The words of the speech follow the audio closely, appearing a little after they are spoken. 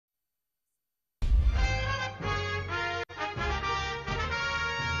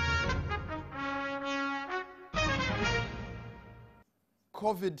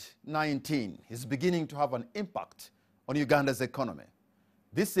COVID-19 is beginning to have an impact on Uganda's economy.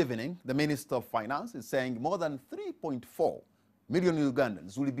 This evening, the Minister of Finance is saying more than 3.4 million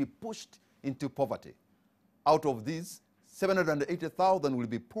Ugandans will be pushed into poverty. Out of these, 780,000 will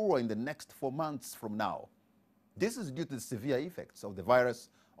be poor in the next 4 months from now. This is due to the severe effects of the virus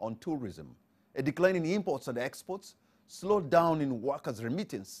on tourism, a decline in imports and exports, slowdown in workers'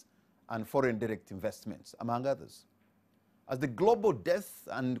 remittance, and foreign direct investments, among others. As the global death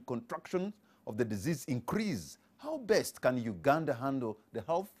and contraction of the disease increase, how best can Uganda handle the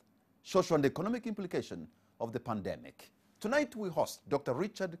health, social and economic implication of the pandemic? Tonight we host Dr.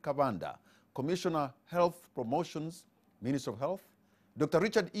 Richard Kabanda, Commissioner Health Promotions, Minister of Health, Dr.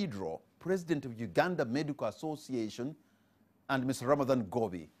 Richard Idro, President of Uganda Medical Association, and Ms. Ramadan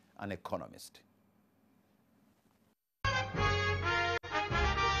Gobi, an economist.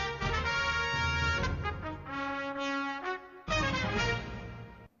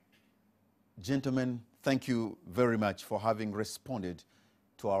 Gentlemen, thank you very much for having responded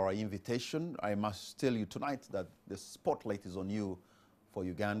to our invitation. I must tell you tonight that the spotlight is on you for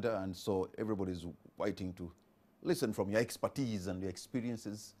Uganda, and so everybody's waiting to listen from your expertise and your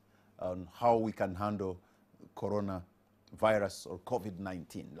experiences on how we can handle coronavirus or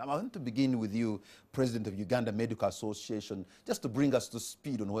COVID-19. I want to begin with you, President of Uganda Medical Association, just to bring us to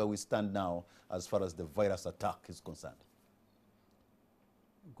speed on where we stand now as far as the virus attack is concerned.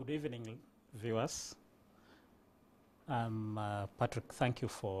 Good evening, viewers. Patrick, thank you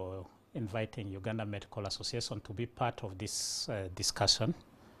for inviting Uganda Medical Association to be part of this discussion.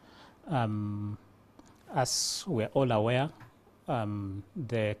 As we're all aware,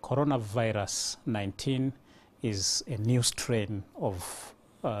 the coronavirus 19 is a new strain of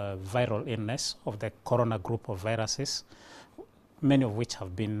viral illness of the corona group of viruses, many of which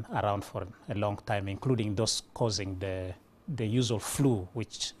have been around for a long time, including those causing the usual flu,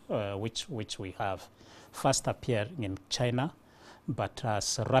 which we have. First appeared in China, but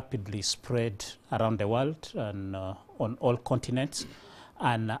has rapidly spread around the world and on all continents.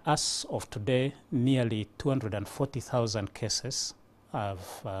 And as of today, nearly 240,000 cases of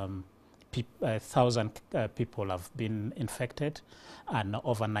 1,000 people have been infected, and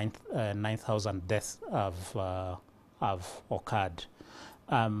over 9,000 deaths have occurred.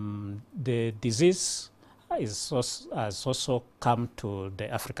 The disease has also come to the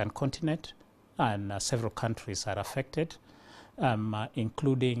African continent, and several countries are affected,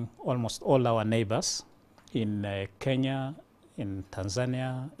 including almost all our neighbors in Kenya, in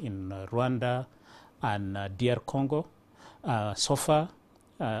Tanzania, in Rwanda, and DR Congo. So far,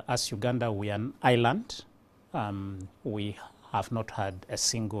 as Uganda, we are an island. We have not had a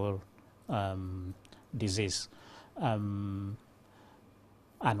single disease.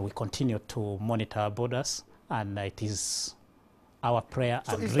 And we continue to monitor our borders, and it is our prayer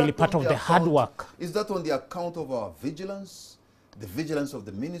and really part of the hard work. Is that on the account of our vigilance, the vigilance of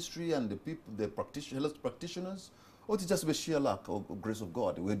the ministry and the people, the health practitioners, or is it just the sheer luck or grace of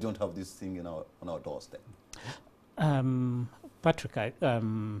God? We don't have this thing on our doorstep. Patrick,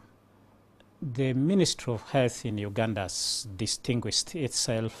 the Ministry of Health in Uganda has distinguished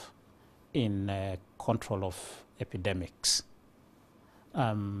itself in control of epidemics.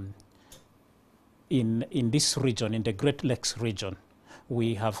 In this region, in the Great Lakes region,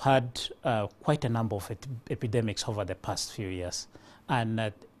 we have had quite a number of epidemics over the past few years.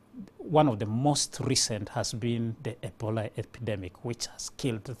 And one of the most recent has been the Ebola epidemic, which has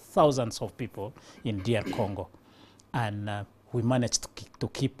killed thousands of people in DR Congo. And we managed to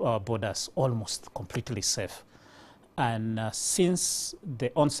keep our borders almost completely safe. And since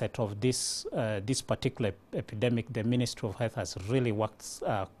the onset of this particular epidemic, the Ministry of Health has really worked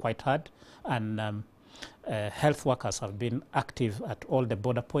quite hard, and health workers have been active at all the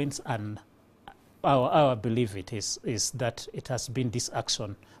border points. And our belief is that it has been this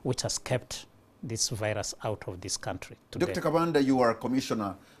action which has kept this virus out of this country today. Dr. Kabanda, you are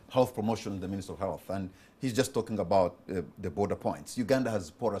Commissioner Health Promotion, the Minister of Health, and he's just talking about the border points. Uganda has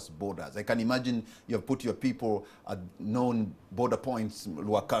porous borders. I can imagine you have put your people at known border points,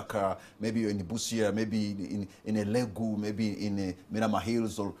 Luakaka, maybe in Busia, maybe in Elegu, maybe in Mirama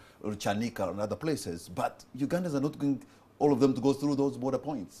Hills or Chanika and other places. But Ugandans are not going, all of them, to go through those border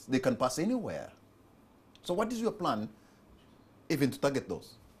points. They can pass anywhere. So what is your plan even to target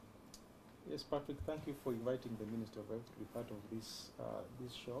those? Yes, Patrick, thank you for inviting the Minister of Health to be part of this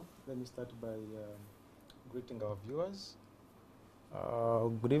show. Let me start by greeting our viewers.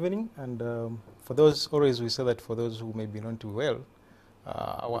 Good evening, and for those, always we say that for those who may be not too well,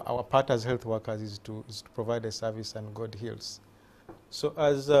 our part as health workers is to provide a service, and God heals. So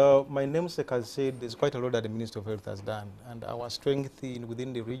as my namesake has said, there's quite a lot that the Minister of Health has done, and our strength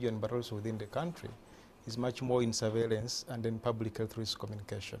within the region, but also within the country, is much more in surveillance and then public health risk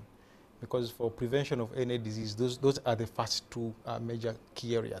communication. Because for prevention of any disease, those are the first two major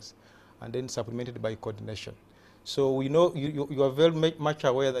key areas, and then supplemented by coordination. So we know you are very much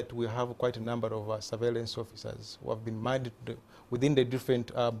aware that we have quite a number of surveillance officers who have been mandated within the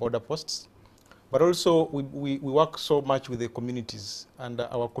different border posts. But also we work so much with the communities, and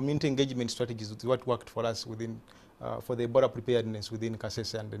our community engagement strategies is what worked for us within for the border preparedness within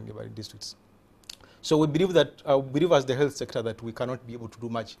Kasese and the neighboring districts. So we believe that as the health sector that we cannot be able to do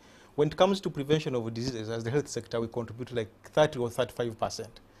much. When it comes to prevention of diseases, as the health sector, we contribute like 30 or 35%,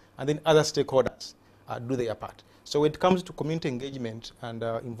 and then other stakeholders do their part. So when it comes to community engagement and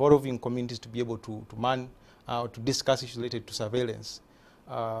involving communities to be able to to discuss issues related to surveillance,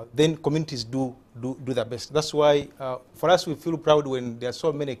 then communities do their best. That's why for us we feel proud when there are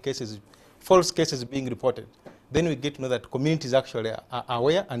so many cases, false cases being reported. Then we get to know that communities actually are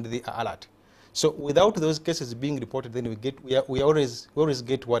aware and they are alert. So without those cases being reported, then we always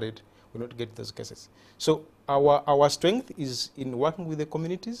get worried. We not get those cases. So our strength is in working with the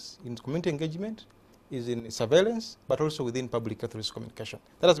communities, in community engagement, is in surveillance, but also within public health risk communication.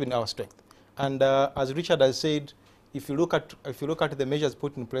 That has been our strength. And as Richard has said, if you look at the measures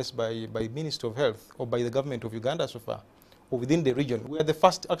put in place by Ministry of Health or by the government of Uganda so far, or within the region, we are the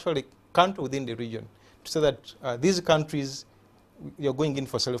first actually country within the region to say that these countries you're going in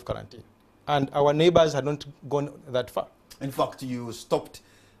for self-quarantine. And our neighbors had not gone that far. In fact, you stopped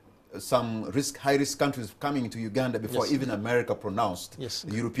some high-risk countries coming to Uganda before even America pronounced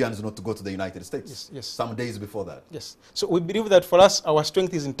the Europeans not to go to the United States. Some days before that. Yes. So we believe that for us, our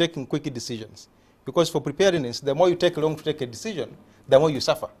strength is in taking quick decisions. Because for preparedness, the more you take long to take a decision, the more you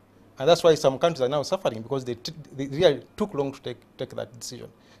suffer. And that's why some countries are now suffering, because they really took long to take that decision.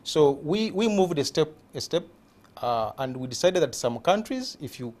 So we moved a step, and we decided that some countries,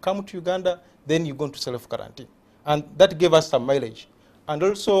 if you come to Uganda, then you go into self-quarantine. And that gave us some mileage. And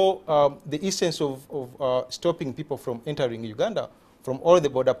also the essence of stopping people from entering Uganda from all the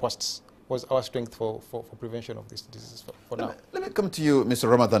border posts was our strength for prevention of these diseases for now. Let me come to you, Mr.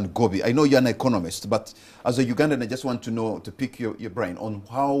 Ramadan Gobi. I know you're an economist, but as a Ugandan, I just want to pick your brain on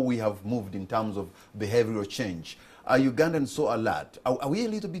how we have moved in terms of behavioral change. Are Ugandans so alert? Are we a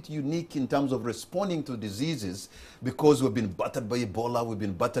little bit unique in terms of responding to diseases because we've been battered by Ebola, we've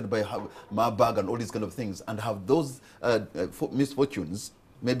been battered by Marburg and all these kind of things, and have those misfortunes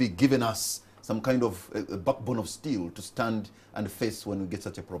maybe given us some kind of a backbone of steel to stand and face when we get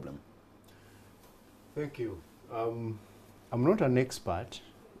such a problem? Thank you. I'm not an expert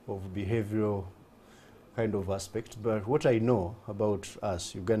of behavioral kind of aspect, but what I know about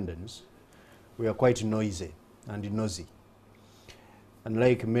us Ugandans, we are quite noisy and nosy.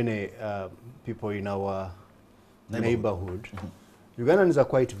 Unlike many people in our neighborhood, Ugandans are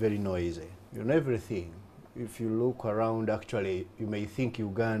quite very noisy on everything. If you look around, actually, you may think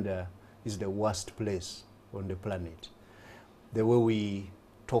Uganda is the worst place on the planet. The way we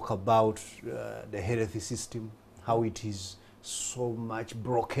talk about the health system, how it is so much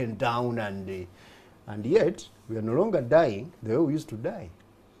broken down, and yet we are no longer dying the way we used to die.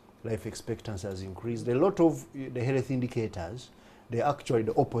 Life expectancy has increased. A lot of the health indicators, they're actually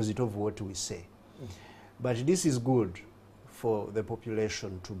the opposite of what we say. But this is good for the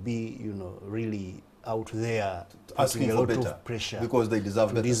population to be, really out there asking a for lot better of pressure because they deserve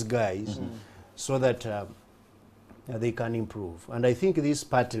better. These guys, so that they can improve. And I think this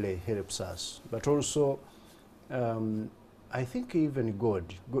partly helps us. But also, I think even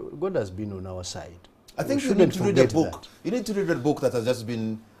God has been on our side. I think you need to read a book. You need to read a book that has just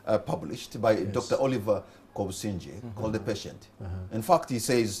been published by Dr. Oliver Kobusinje called The Patient. In fact, he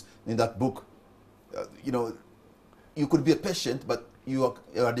says in that book, you could be a patient, but you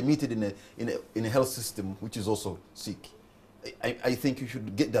are admitted in a health system which is also sick. I think you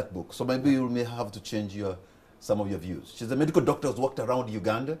should get that book. So maybe you may have to change some of your views. She's a medical doctor who's worked around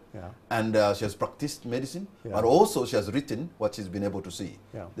Uganda, and she has practiced medicine, but also she has written what she's been able to see.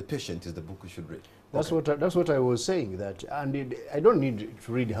 The Patient is the book you should read. That's what I was saying. And I don't need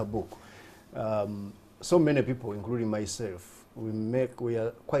to read her book. So many people, including myself, we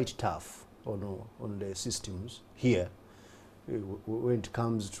are quite tough on the systems here when it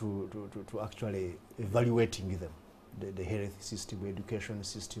comes to actually evaluating them, the health system, education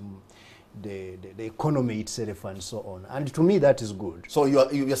system, the economy itself, and so on. And to me, that is good. So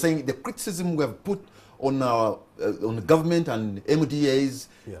you're saying the criticism we have put on the government and MDAs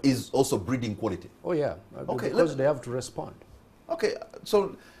is also breeding quality? Oh yeah, because they have to respond. Okay,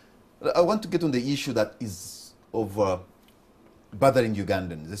 so I want to get on the issue that is of bothering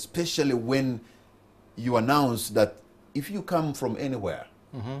Ugandans, especially when you announce that if you come from anywhere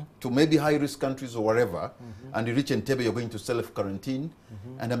to maybe high-risk countries or wherever, and you reach Entebbe, you're going to self-quarantine,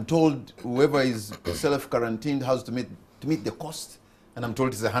 and I'm told whoever is self-quarantined has to meet the cost, and I'm told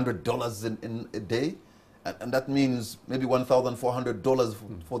it's $100 in a day, and that means maybe $1,400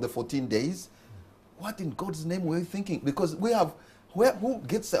 for the 14 days. What in God's name were you thinking? Because we have, who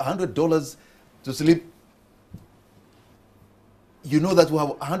gets $100 to sleep? You know that we have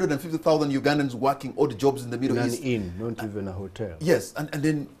 150,000 Ugandans working odd jobs in the Middle East. Inn, not even a hotel. Yes, and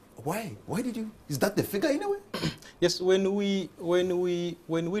then why? Why did you? Is that the figure anyway? Yes, when we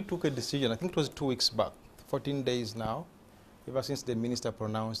took a decision, I think it was 2 weeks back, 14 days now, ever since the minister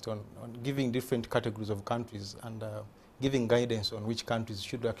pronounced on giving different categories of countries and giving guidance on which countries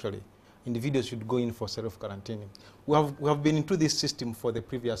should actually, individuals should go in for self-quarantining. We have been into this system for the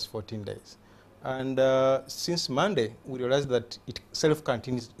previous 14 days. And since Monday, we realized that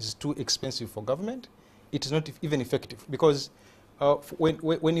self-quarantine is too expensive for government. It is not even effective because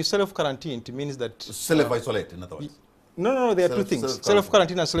when you self-quarantine, it means that... Self-isolate, in other words. No, there are two things.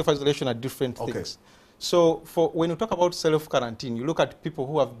 Self-quarantine and self-isolation are different things. So when you talk about self-quarantine, you look at people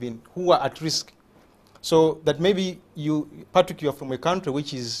who are at risk. So that maybe Patrick, you're from a country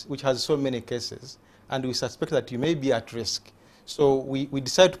which has so many cases, and we suspect that you may be at risk. So we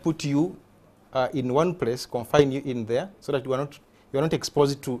decide to put you in one place, confine you in there, so that you are not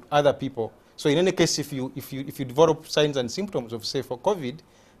exposed to other people. So in any case, if you develop signs and symptoms of, say, for COVID,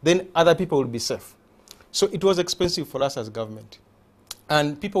 then other people will be safe. So it was expensive for us as government,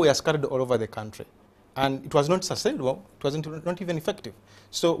 and people were scattered all over the country, and it was not sustainable. It wasn't not even effective.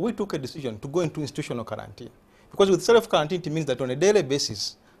 So we took a decision to go into institutional quarantine, because with self-quarantine, it means that on a daily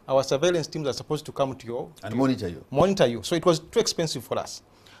basis, our surveillance teams are supposed to come to you and monitor you. Monitor you. So it was too expensive for us,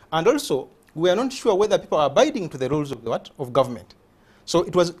 and also we are not sure whether people are abiding to the rules of of government. So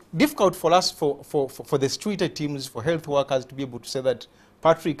it was difficult for us, for the street teams, for health workers to be able to say that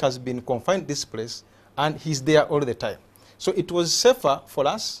Patrick has been confined this place and he's there all the time. So it was safer for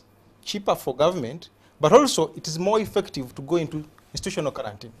us, cheaper for government, but also it is more effective to go into institutional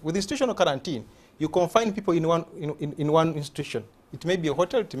quarantine. With institutional quarantine, you confine people in one institution. It may be a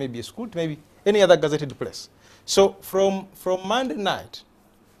hotel, it may be a school, it may be any other gazetted place. So from Monday night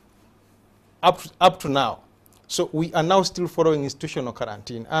up to now, so we are now still following institutional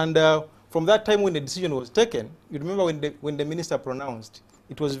quarantine. And from that time when the decision was taken, you remember when the minister pronounced,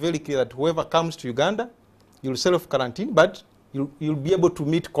 it was very clear that whoever comes to Uganda, you'll self-quarantine, but you'll be able to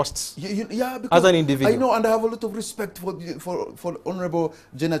meet costs as an individual. I know, and I have a lot of respect for Honorable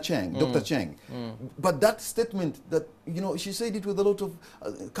Jenna Cheng, Dr. Cheng. But that statement that, she said it with a lot of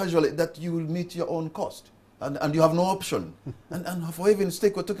casualty, that you will meet your own cost, and you have no option. and for heaven's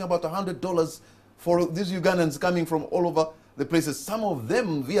sake, we're talking about $100 for these Ugandans coming from all over the places. Some of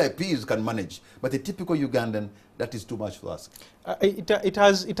them VIPs can manage, but a typical Ugandan, that is too much to ask. It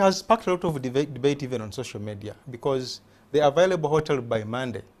has sparked a lot of debate even on social media, because the available hotel by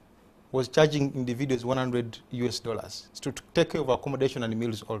Monday was charging individuals $100 to take care of accommodation and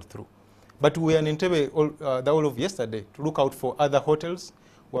meals all through. But we were in Entebbe the whole of yesterday to look out for other hotels.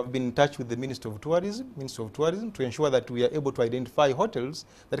 We have been in touch with the Minister of Tourism to ensure that we are able to identify hotels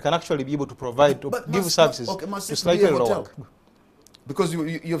that can actually be able to provide, give services to slightly lower. Because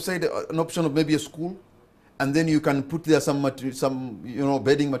you've said an option of maybe a school, and then you can put there some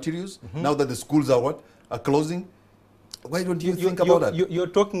bedding materials. Now that the schools are closing, why don't you think about that? You're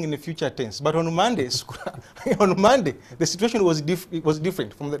talking in the future tense, but on Monday, the situation was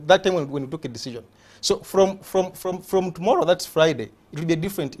different from that time when we took a decision. So from tomorrow, that's Friday, it will be a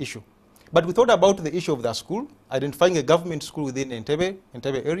different issue. But we thought about the issue of the school, identifying a government school within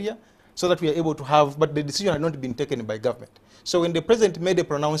Entebbe area, so that we are able to have, but the decision had not been taken by government. So when the president made a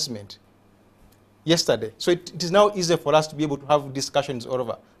pronouncement yesterday, so it is now easier for us to be able to have discussions all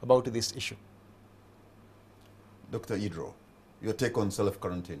over about this issue. Dr. Idro, your take on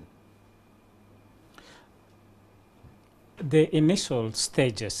self-quarantine? The initial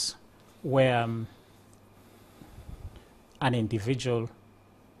stages where an individual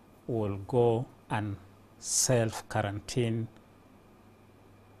will go and self-quarantine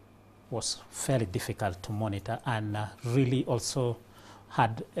was fairly difficult to monitor, and really also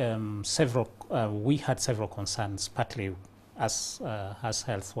had we had several concerns, partly as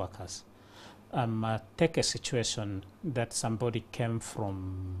health workers. Take a situation that somebody came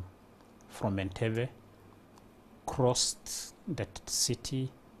from Entebbe, crossed the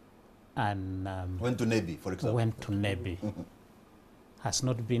city, and went to Nebi, for example. Went to Nebi. Has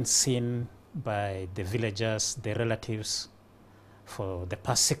not been seen by the villagers, the relatives, for the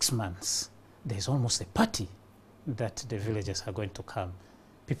past 6 months. There's almost a party that the villagers are going to come.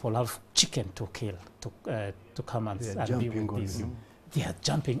 People have chicken to kill to come and be with this. They are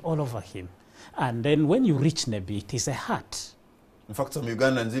jumping all over him. And then when you reach Nebi, it is a hut. In fact, some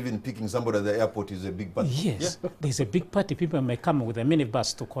Ugandans even picking somebody at the airport is a big party. Yes, there's a big party. People may come with a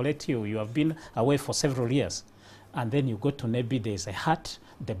minibus to collect you. You have been away for several years. And then you go to Nebi, there's a hut.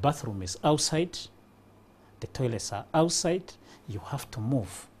 The bathroom is outside. The toilets are outside. You have to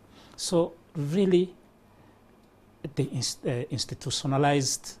move. So really, the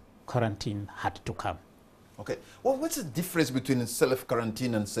institutionalized quarantine had to come. Okay. Well, what's the difference between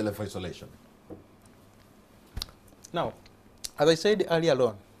self-quarantine and self-isolation? Now, as I said earlier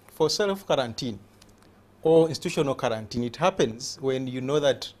on, for self-quarantine or institutional quarantine, it happens when you know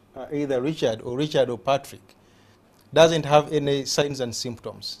that either Richard or Patrick doesn't have any signs and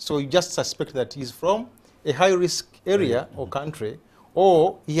symptoms. So you just suspect that he's from a high-risk area or country,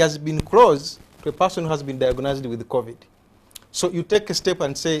 or he has been close to a person who has been diagnosed with COVID. So you take a step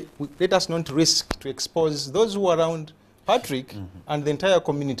and say, let us not risk to expose those who are around Patrick and the entire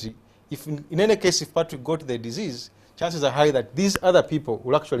community. If in any case, if Patrick got the disease, chances are high that these other people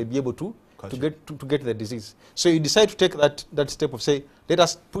will actually be able to get the disease. So you decide to take that step of say, let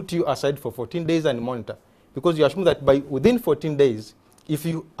us put you aside for 14 days and monitor. Because you assume that within 14 days, if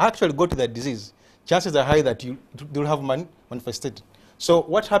you actually got the disease, chances are high that you'll have manifested. So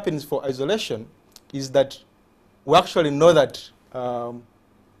what happens for isolation is that we actually know that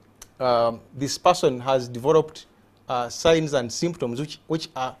this person has developed signs and symptoms which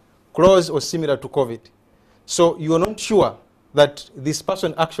are close or similar to COVID. So you are not sure that this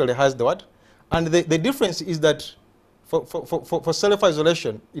person actually has the what? And the difference is that for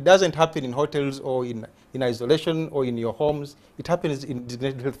self-isolation, it doesn't happen in hotels or in isolation or in your homes. It happens in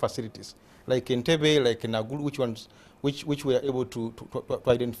designated health facilities, like in Tebe, like in Agulu, which we are able to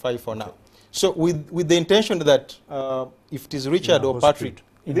identify for now. So with the intention that if it is Richard or Patrick,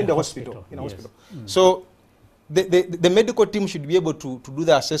 within the hospital. So the medical team should be able to do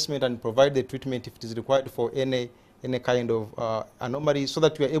the assessment and provide the treatment if it is required for any kind of anomaly, so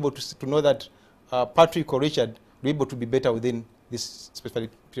that we are able to know that Patrick or Richard will be able to be better within this specific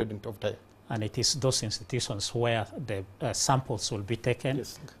period of time. And it is those institutions where the samples will be taken,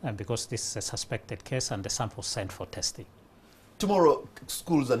 because this is a suspected case, and the samples sent for testing. Tomorrow,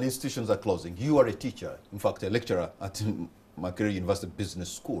 schools and institutions are closing. You are a teacher, in fact, a lecturer at Makerere University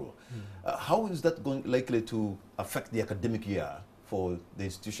Business School. How is that likely to affect the academic year for the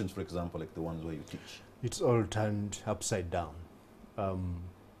institutions, for example, like the ones where you teach? It's all turned upside down.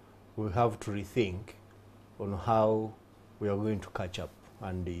 We have to rethink on how we are going to catch up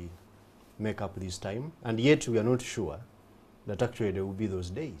and make up this time. And yet we are not sure that actually there will be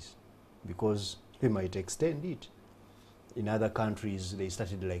those days, because they might extend it. In other countries, they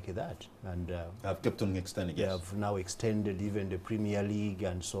started like that, and have kept on extending. They have now extended even the Premier League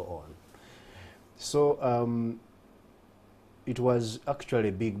and so on. So it was actually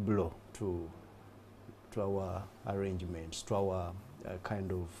a big blow to our arrangements, to our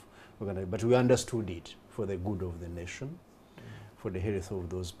kind of organization. But we understood it for the good of the nation, for the health of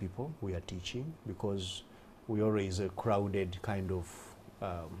those people we are teaching, because we always a crowded kind of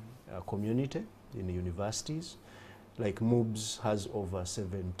community in the universities. Like MUBS has over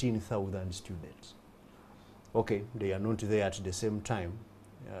 17,000 students. Okay, they are not there at the same time.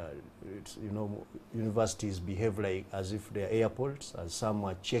 Universities behave like as if they are airports, as some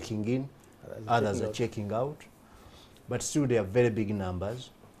are checking in, others are checking out. But still, they are very big numbers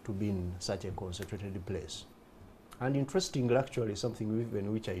to be in such a concentrated place. And interestingly, actually, something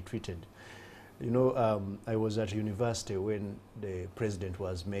even which I tweeted. I was at university when the president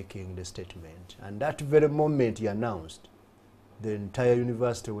was making the statement, and that very moment he announced, the entire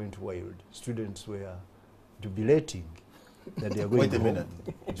university went wild. Students were jubilating that they are going Wait a minute,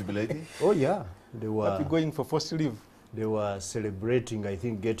 jubilating? Oh yeah, they were going for first leave. They were celebrating, I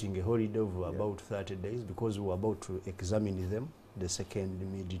think, getting a holiday of about 30 days, because we were about to examine them, the second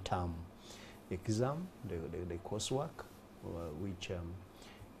mid-term exam, the coursework, which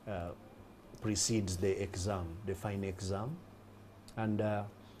precedes the exam, the final exam. And I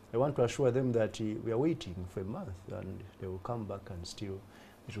want to assure them that we are waiting for a month, and they will come back, and still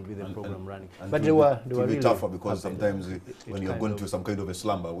it will be the program running. But they were really tougher, because sometimes when you're going to some kind of a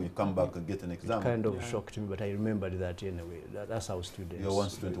slumber, when you come back and get an exam. It kind of shocked me, but I remembered that anyway. That's how students You're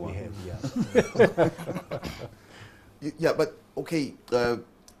 121. behave. Yeah, but okay,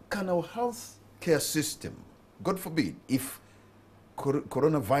 can our health care system, God forbid, if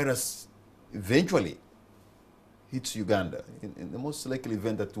coronavirus eventually hits Uganda, in the most likely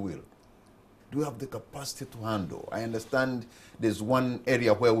event that will, do we have the capacity to handle? I understand there's one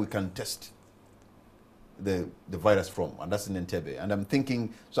area where we can test the virus from, and that's in Entebbe. And I'm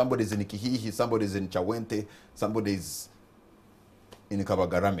thinking somebody's in Kihihi, somebody's in Chawente, somebody's in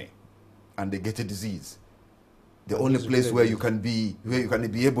Kabagarame, and they get a disease. The only place where you can be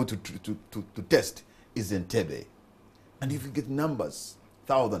able to test is Entebbe. And if you get numbers,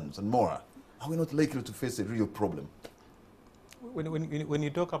 thousands and more, are we not likely to face a real problem? When you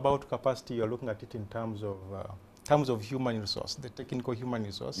talk about capacity, you're looking at it in terms of human resource, the technical human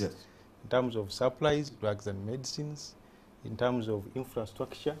resource. Yes. In terms of supplies, drugs and medicines, in terms of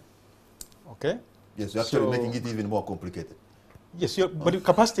infrastructure. Okay? Yes, you're actually making it even more complicated. Yes, but the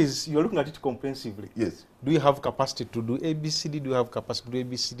capacity is, you're looking at it comprehensively. Yes. Do you have capacity to do ABCD? Do you have capacity to do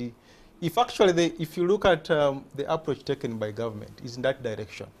ABCD? If you look at the approach taken by government, is in that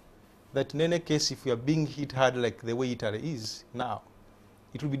direction. That in any case, if we are being hit hard like the way it is now,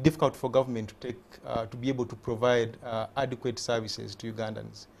 it will be difficult for government to be able to provide adequate services to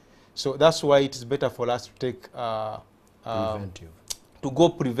Ugandans. So that's why it is better for us to take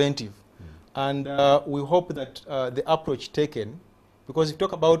preventive. And we hope that the approach taken, because if you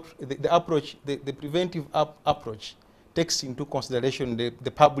talk about the approach, the preventive approach takes into consideration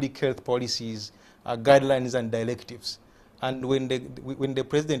the public health policies, guidelines and directives. And when the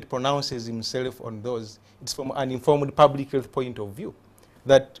president pronounces himself on those, it's from an informed public health point of view.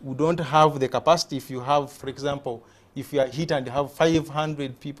 That we don't have the capacity. If you have, for example, if you are hit and you have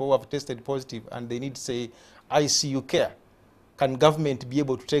 500 people who have tested positive and they need, say, ICU care, can government be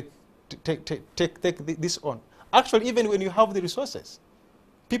able to take this on? Actually, even when you have the resources,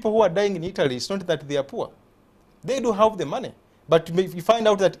 people who are dying in Italy, it's not that they are poor. They do have the money. But if you find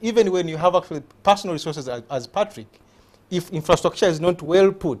out that even when you have actually personal resources as Patrick, if infrastructure is not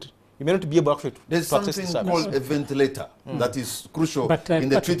well put, you may not be able actually There's to access something the service. called a ventilator that is crucial in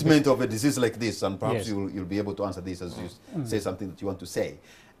the treatment of a disease like this, and perhaps you'll be able to answer this as you say something that you want to say.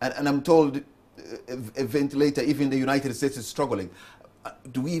 And I'm told a ventilator, even the United States, is struggling.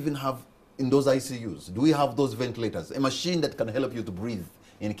 Do we even have, in those ICUs, do we have those ventilators, a machine that can help you to breathe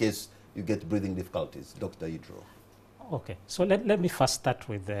in case you get breathing difficulties? Dr. Idro. Okay, so let me first start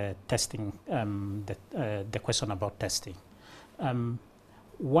with the testing, the question about testing.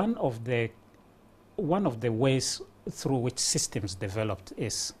 One of the ways through which systems developed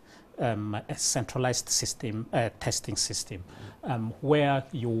is a centralized system, testing system, where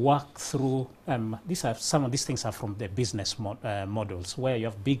you work through. Some of these things are from the business models, where you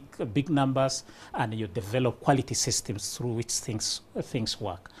have big numbers and you develop quality systems through which things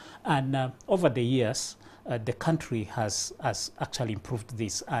work. And over the years, the country has actually improved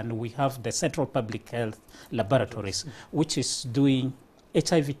this, and we have the Central Public Health Laboratories, which is doing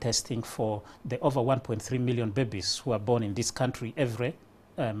HIV testing for the over 1.3 million babies who are born in this country every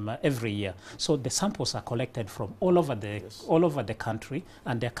year. So the samples are collected from all over the country,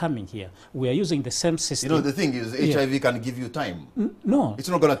 and they're coming here. We are using the same system. You know, the thing is, HIV can give you time. No. It's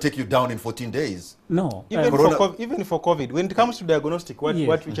not going to take you down in 14 days. No. Even for COVID, when it comes to diagnostic, what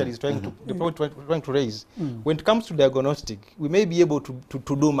Richard is trying to raise, when it comes to diagnostic, we may be able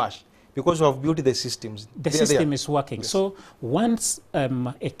to do much because we have built the systems. The system is working. Yes. So once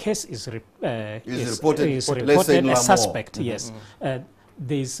a case is reported a suspect, yes,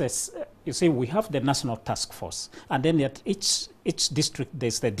 you see, we have the national task force, and then at each district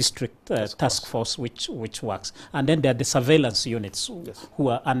there's the district task force which works, and then there are the surveillance units who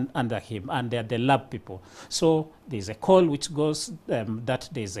are under him, and there are the lab people. So there's a call which goes that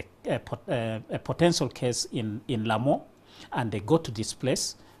there's a potential case in Lamo, and they go to this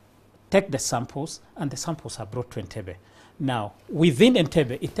place, take the samples, and the samples are brought to Entebbe. Now, within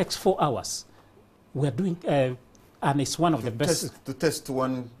Entebbe, it takes 4 hours. We're doing, and it's one of the best. To test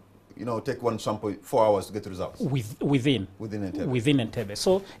one, take one sample, 4 hours to get results. Within Entebbe. Within Entebbe.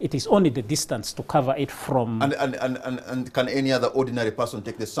 So it is only the distance to cover it from. And can any other ordinary person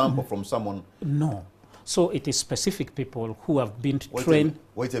take the sample from someone? No. So it is specific people who have been trained.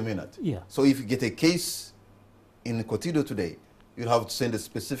 Wait a minute. Yeah. So if you get a case in Kotido today, you have to send a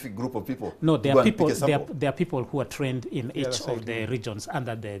specific group of people. No, there are people. There are people who are trained in each of the regions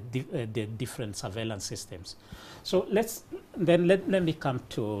under the different surveillance systems. So let me come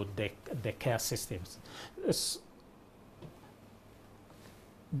to the care systems.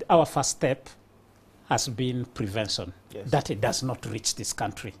 Our first step has been prevention, that it does not reach this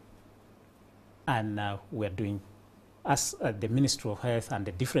country, and we are doing, as the Ministry of Health and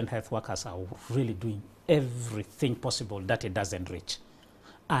the different health workers are really doing everything possible that it doesn't reach.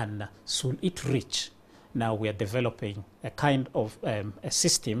 And should it reach, now we are developing a kind of a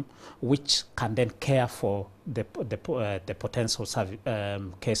system which can then care for the potential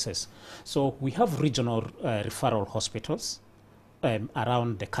cases. So we have regional referral hospitals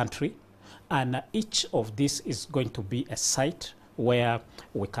around the country, And each of these is going to be a site where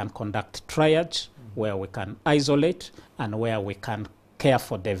we can conduct triage, where we can isolate, and where we can care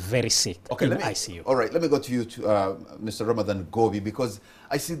for the very sick in ICU. All right, let me go to you, Mr. Ramadan Gobi, because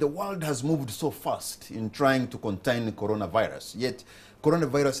I see the world has moved so fast in trying to contain coronavirus, yet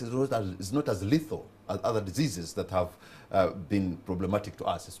coronavirus is not as lethal as other diseases that have been problematic to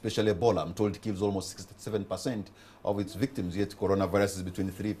us, especially Ebola. I'm told it kills almost 67% of its victims, yet coronavirus is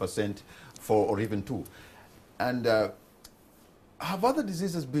between 3%, 4, or even 2. And have other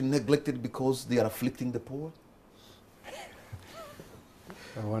diseases been neglected because they are afflicting the poor?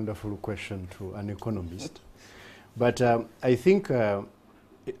 A wonderful question to an economist. But I think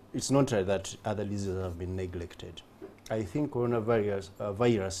it's not that other diseases have been neglected. I think coronavirus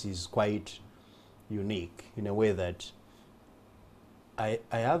virus is quite unique in a way that I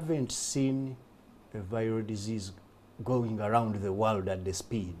haven't seen a viral disease going around the world at the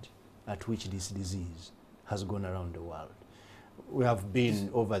speed at which this disease has gone around the world. We have been,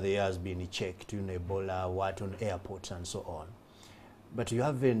 over the years, been checked, Ebola, what, on airports and so on. But you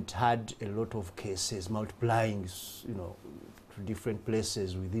haven't had a lot of cases multiplying, to different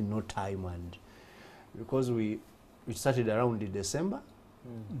places within no time. And because we started around in December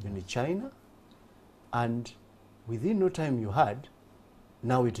in China, and within no time you had,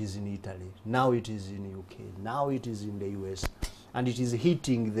 now it is in Italy, now it is in UK, now it is in the US, and it is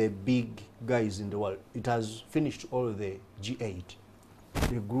hitting the big guys in the world. It has finished all the G8,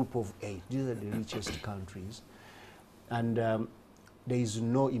 the group of 8. These are the richest countries. And there is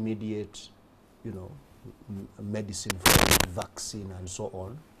no immediate, medicine for vaccine and so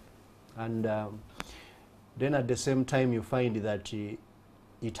on. And then at the same time, you find that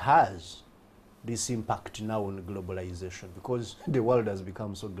it has this impact now on globalization, because the world has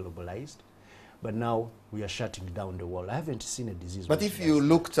become so globalized. But now we are shutting down the world. I haven't seen a disease. But if you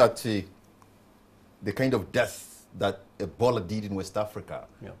looked at the kind of death that Ebola did in West Africa,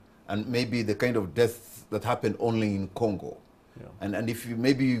 and maybe the kind of death that happened only in Congo, and if you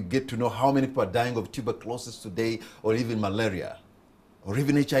maybe you get to know how many people are dying of tuberculosis today, or even malaria, or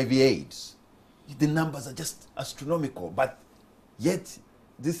even HIV/AIDS, the numbers are just astronomical. But yet,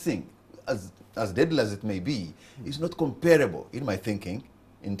 this thing, as deadly as it may be, is not comparable, in my thinking,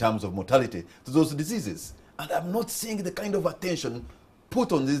 in terms of mortality, to those diseases. And I'm not seeing the kind of attention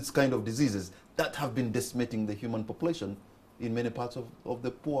put on these kind of diseases that have been decimating the human population in many parts of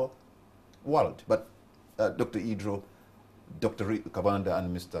the poor world. But Dr. Idro, Dr. Kabanda,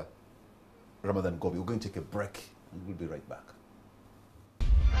 and Mr. Ramadan Gobi, we're going to take a break, and we'll be right back.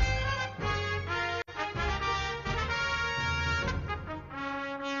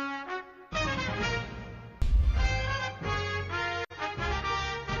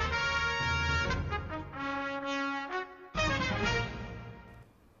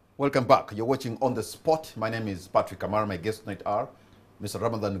 Welcome back. You're watching On the Spot. My name is Patrick Kamara. My guests tonight are Mr.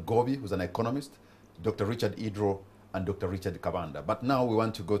 Ramadan Gobi, who's an economist, Dr. Richard Idro, and Dr. Richard Kabanda. But now we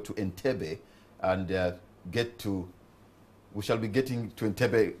want to go to Entebbe and we shall be getting to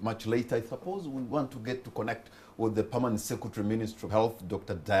Entebbe much later, I suppose. We want to get to connect with the Permanent Secretary, Ministry of Health,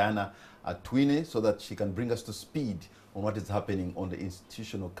 Dr. Diana Atwine, so that she can bring us to speed on what is happening on the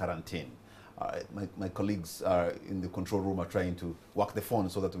institutional quarantine. My colleagues in the control room are trying to work the phone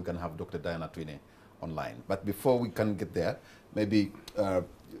so that we can have Dr. Diana Atwine online. But before we can get there, maybe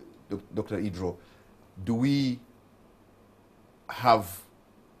Dr. Idro, do we have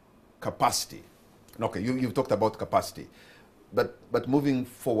capacity? Okay, you've talked about capacity, but moving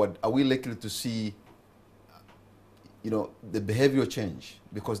forward, are we likely to see, the behavioral change?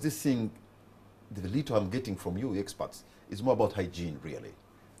 Because this thing, the little I'm getting from you experts, is more about hygiene, really.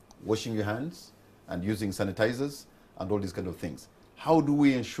 Washing your hands and using sanitizers and all these kind of things. How do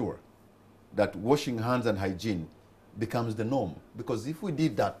we ensure that washing hands and hygiene becomes the norm? Because if we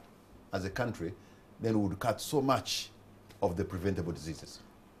did that as a country, then we would cut so much of the preventable diseases.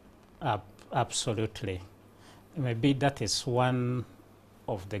 Absolutely. Maybe that is one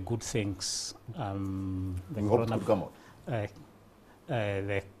of the good things we hope to come out.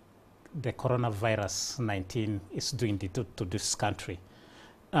 The coronavirus 19 is doing to this country.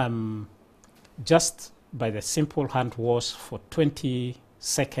 Just by the simple hand wash for 20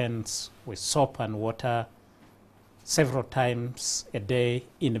 seconds with soap and water several times a day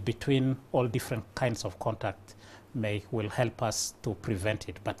in between all different kinds of contact will help us to prevent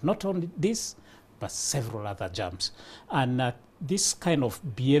it. But not only this, but several other germs. And this kind of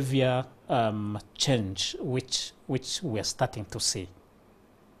behavior change, which we are starting to see,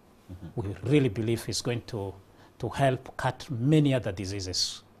 we really believe is going to help cut many other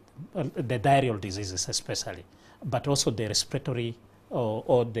diseases, the diarrheal diseases especially, but also the respiratory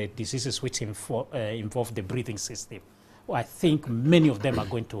or the diseases which involve the breathing system, I think many of them are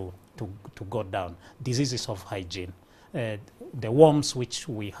going to go down. Diseases of hygiene, the worms which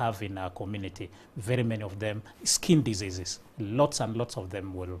we have in our community, very many of them, skin diseases, lots and lots of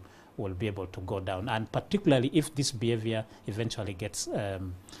them will be able to go down. And particularly if this behavior eventually gets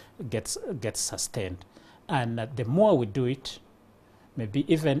sustained. And the more we do it, maybe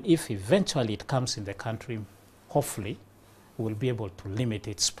even if eventually it comes in the country, hopefully we'll be able to limit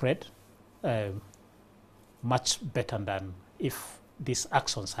its spread much better than if these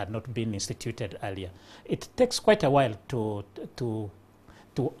actions had not been instituted earlier. It takes quite a while to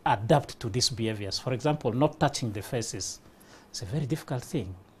adapt to these behaviors. For example, not touching the faces, it's a very difficult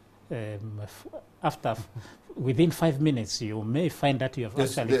thing. Within 5 minutes, you may find that you have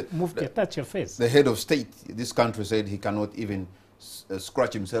actually moved to touch your face. The head of state, this country, said he cannot even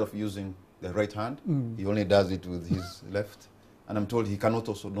scratch himself using the right hand. He only does it with his left. And I'm told he cannot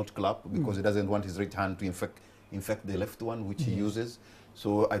also not clap because he doesn't want his right hand to infect the left one, which he uses.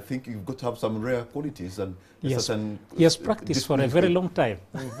 So I think you've got to have some rare qualities. And yes, he has practiced for a very long time.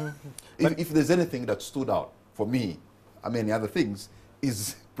 If there's anything that stood out for me, many other things,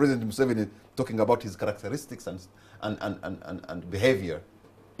 is President Museveni talking about his characteristics and behavior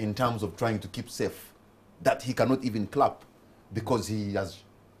in terms of trying to keep safe, that he cannot even clap because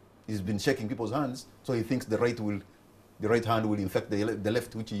he's been shaking people's hands, so he thinks the right hand will infect the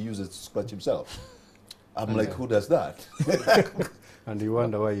left, which he uses to scratch himself. I'm like, who does that? And you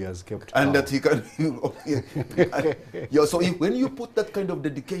wonder why he has kept and calm. that he can so when you put that kind of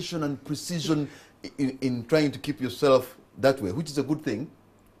dedication and precision in trying to keep yourself that way, which is a good thing,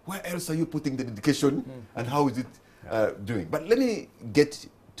 where else are you putting the dedication and how is it doing? But let me get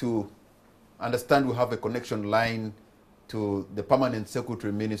to understand we have a connection line to the Permanent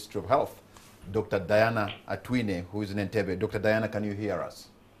Secretary Ministry of Health, Dr. Diana Atwine, who is in Entebbe. Dr. Diana, can you hear us?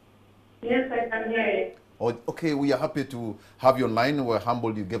 Yes, I can hear you. Oh, okay, we are happy to have you online. We're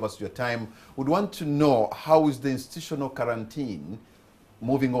humbled you gave us your time. We'd want to know, how is the institutional quarantine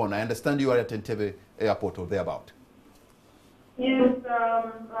moving on? I understand you are at Entebbe Airport or thereabout. Yes,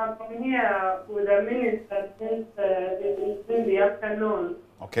 I'm here with the minister since it's in the afternoon.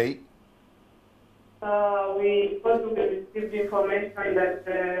 Okay. We also received information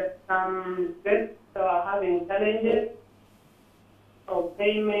that some guests are having challenges of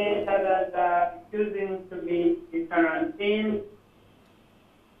payment, others are choosing to be quarantined.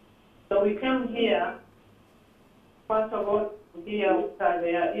 So we came here, first of all, to hear what are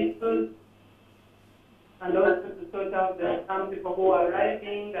their issues, and also to sort out some people who are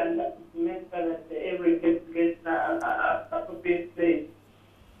arriving and to make sure that every guest gets a appropriate place.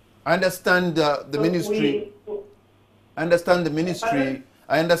 I understand the ministry. I understand the ministry.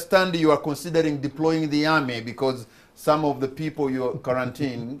 I understand you are considering deploying the army because some of the people you are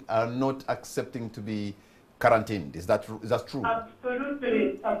quarantining are not accepting to be quarantined. Is that true?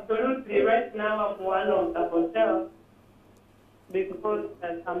 Absolutely, absolutely. Right now, I'm one of the hotels because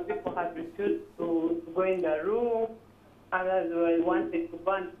some people have refused to go in the room. Others wanted to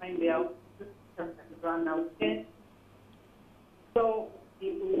go and find their run out. So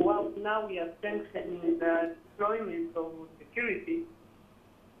now we are strengthening the deployment of security,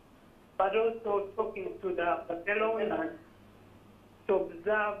 but also talking to the fellow and to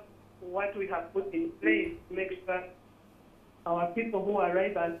observe what we have put in place to make sure our people who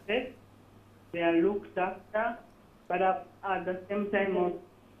arrive are safe, they are looked after, but at the same time also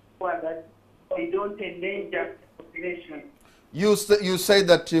that they don't endanger the population. You say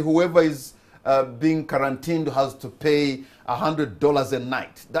that whoever is being quarantined has to pay $100 a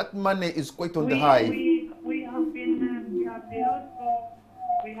night. That money is quite on the high. We have been also,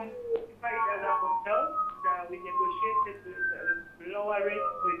 we have notified other hotels that we negotiated with lower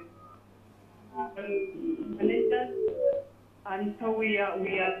rates with managers, and so we are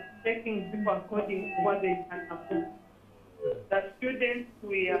taking people according to what they can afford. The students,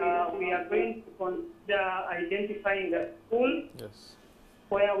 we are going to consider identifying the school. Yes.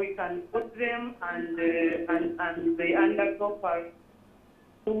 Where we can put them and they undergo for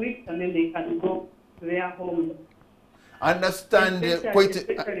 2 weeks and then they can go to their homes. Understand quite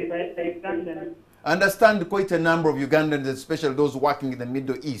a number of Ugandans, especially those working in the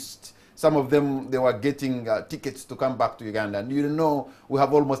Middle East. Some of them, they were getting tickets to come back to Uganda. And you know, we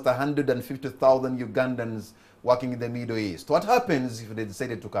have almost 150,000 Ugandans working in the Middle East. What happens if they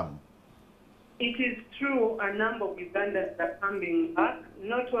decided to come? It is true, a number of Ugandans are coming back,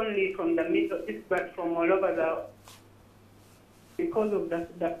 not only from the Middle East, but from all over because of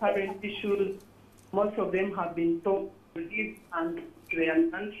the current issues. Most of them have been told to leave and their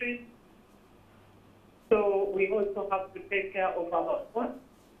countries. So we also have to take care of our own.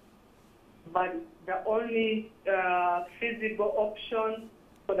 But the only feasible option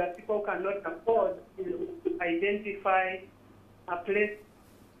for the people who cannot afford is to identify a place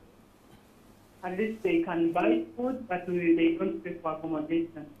at least they can buy food, but they don't pay for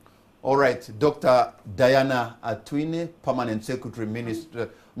accommodation. All right, Dr. Diana Atwine, Permanent Secretary,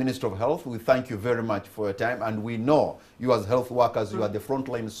 Minister of Health, we thank you very much for your time, and we know you as health workers, you are the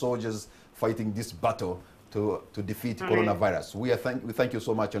frontline soldiers fighting this battle to defeat coronavirus. We thank you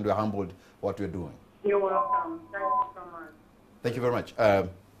so much, and we are humbled what you're doing. You're welcome. Thank you so much. Thank you very much.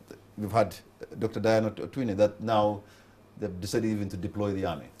 We've had Dr. Diana Atwine that now they've decided even to deploy the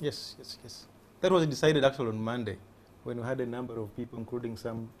army. Yes, yes, yes. That was decided actually on Monday, when we had a number of people, including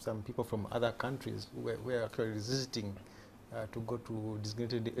some people from other countries, who were actually resisting to go to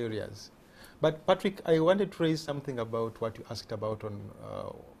designated areas. But Patrick, I wanted to raise something about what you asked about on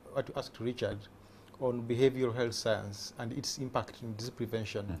what you asked Richard on behavioral health science and its impact in disease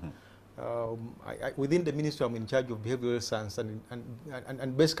prevention. Within the ministry, I'm in charge of behavioral science,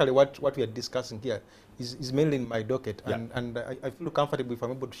 and basically what we are discussing here is mainly in my docket, and I feel comfortable if I'm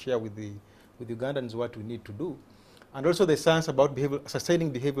able to share with Ugandans what we need to do. And also the science about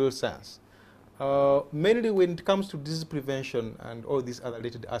sustaining behavioral science. Mainly when it comes to disease prevention and all these other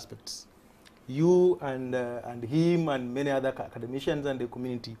related aspects, you and him and many other academicians and the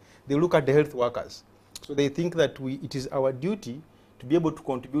community, they look at the health workers. So they think that it is our duty to be able to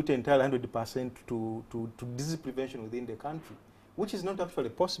contribute entirely 100% to disease prevention within the country, which is not actually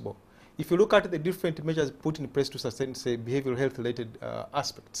possible. If you look at the different measures put in place to sustain, say, behavioral health related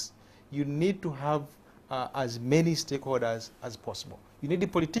aspects, you need to have as many stakeholders as possible. You need the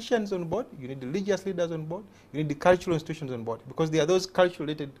politicians on board, you need the religious leaders on board, you need the cultural institutions on board, because there are those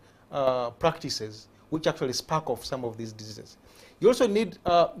culture-related practices which actually spark off some of these diseases. You also need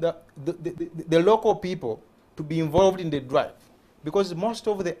the local people to be involved in the drive, because most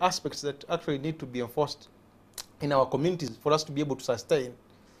of the aspects that actually need to be enforced in our communities for us to be able to sustain.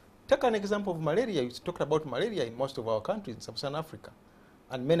 Take an example of malaria. You talked about malaria in most of our countries, in Sub-Saharan Africa,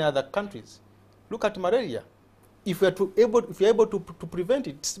 and many other countries. Look at malaria. If we are able to prevent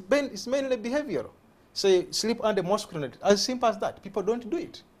it, it's mainly behavioral. Say, sleep under mosquito net. As simple as that. People don't do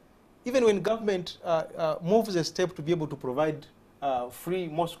it. Even when government moves a step to be able to provide free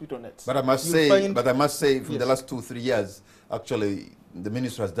mosquito nets. But I must say, from the last 2-3 years, actually, the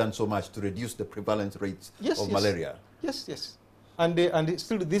minister has done so much to reduce the prevalence rates of malaria. Yes, yes. And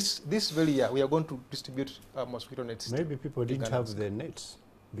still this very year, we are going to distribute mosquito nets. Maybe people didn't have the nets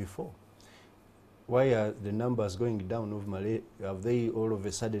before. Why are the numbers going down of malaria? Have they all of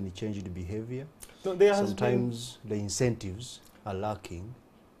a sudden changed behavior? No, sometimes the incentives are lacking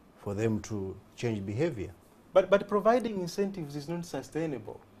for them to change behavior. But providing incentives is not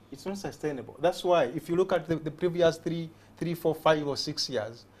sustainable. It's not sustainable. That's why if you look at the previous 3, 4, 5 or 6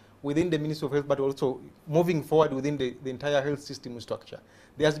 years within the Ministry of Health, but also moving forward within the entire health system structure,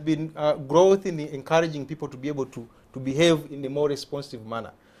 there has been growth in encouraging people to be able to behave in a more responsive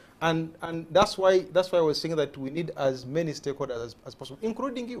manner. And that's why I was saying that we need as many stakeholders as possible,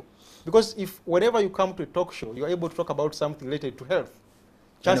 including you. Because if whenever you come to a talk show, you're able to talk about something related to health,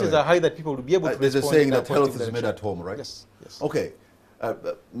 chances are high that people will be able to respond. There's a saying that health is made at home, right? Yes, yes. Okay.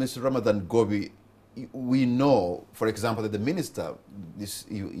 Mr. Ramadan Gobi, we know, for example, that the minister,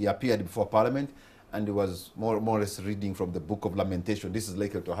 he appeared before Parliament, and he was more or less reading from the Book of Lamentation. This is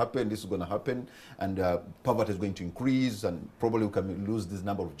likely to happen, this is going to happen, and poverty is going to increase, and probably we can lose this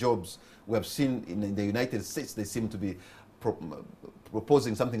number of jobs. We have seen in the United States, they seem to be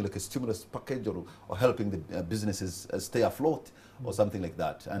proposing something like a stimulus package or helping the businesses stay afloat or something like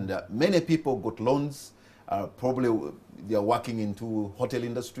that. And many people got loans. Probably they are working into hotel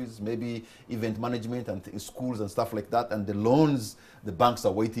industries, maybe event management and schools and stuff like that. And the loans, the banks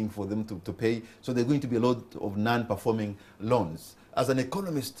are waiting for them to pay. So there are going to be a lot of non-performing loans. As an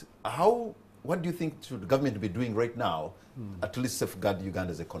economist, what do you think should the government be doing right now at least safeguard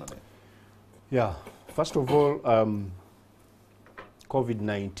Uganda's economy? Yeah, first of all,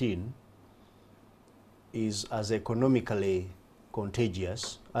 COVID-19 is as economically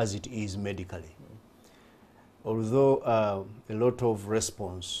contagious as it is medically. Although a lot of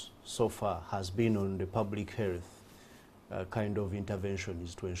response so far has been on the public health kind of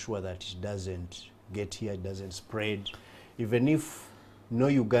interventions to ensure that it doesn't get here, it doesn't spread. Even if no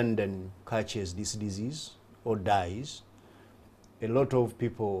Ugandan catches this disease or dies, a lot of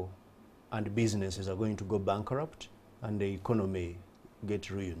people and businesses are going to go bankrupt and the economy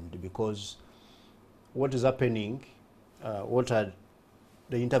get ruined, because what is happening, what are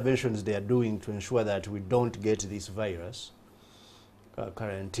the interventions they are doing to ensure that we don't get this virus,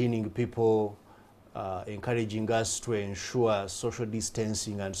 quarantining people, encouraging us to ensure social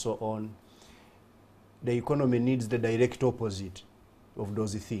distancing and so on. The economy needs the direct opposite of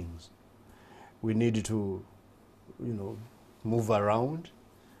those things. We need to, move around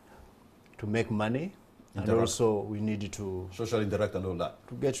to make money, and also we need to social interact and all that.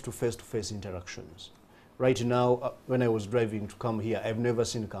 To get to face-to-face interactions. Right now, when I was driving to come here, I've never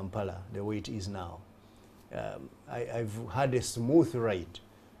seen Kampala the way it is now. I've had a smooth ride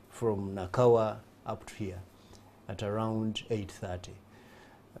from Nakawa up to here at around 8:30.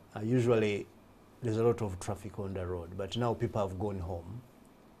 Usually there's a lot of traffic on the road, but now people have gone home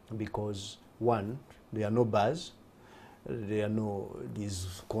because, one, there are no bars, there are no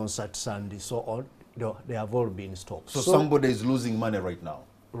these concerts and so on. They have all been stopped. So somebody is losing money right now?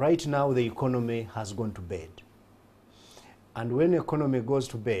 Right now the economy has gone to bed. And when the economy goes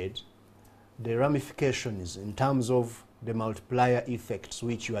to bed, the ramifications in terms of the multiplier effects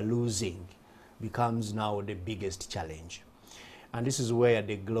which you are losing becomes now the biggest challenge. And this is where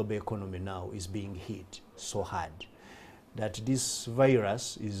the global economy now is being hit so hard. That this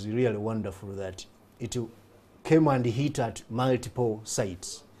virus is really wonderful that it came and hit at multiple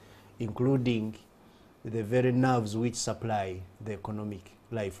sites, including the very nerves which supply the economic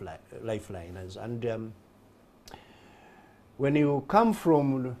lifelines. And when you come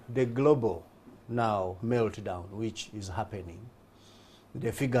from the global now meltdown, which is happening,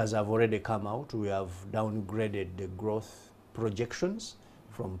 the figures have already come out. We have downgraded the growth projections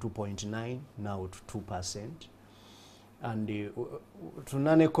from 2.9 now to 2%. And to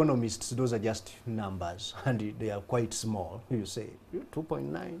non-economists, those are just numbers, and they are quite small. You say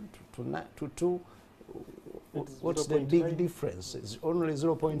 2.9 to 2. What's the big difference? It's only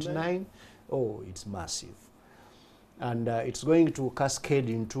 0.9. Oh, it's massive. And it's going to cascade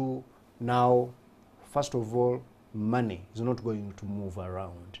into now, first of all, money is not going to move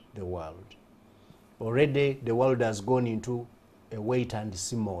around the world. Already the world has gone into a wait and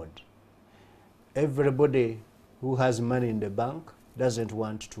see mode. Everybody who has money in the bank doesn't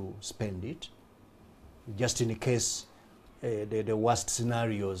want to spend it, just in case the worst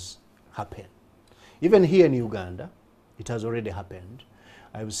scenarios happen. Even here in Uganda, it has already happened.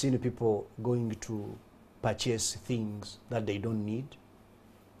 I've seen people going to purchase things that they don't need,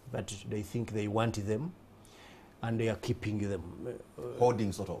 but they think they want them, and they are keeping them.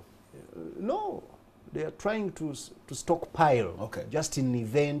 Hoarding, sort of? No, they are trying to stockpile, okay, just in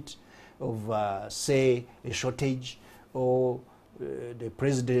event of, say, a shortage, or the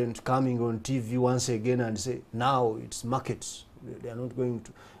president coming on TV once again and say, now it's markets. They are not going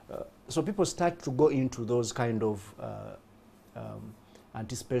to. So people start to go into those kind of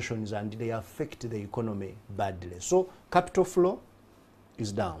anticipations, and they affect the economy badly. So capital flow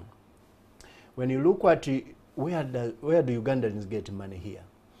is down. When you look at where the Ugandans get money here,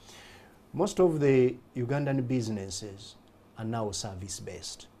 most of the Ugandan businesses are now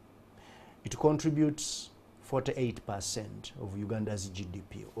service-based. It contributes 48% of Uganda's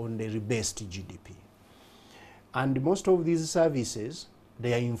GDP, on the rebased GDP. And most of these services,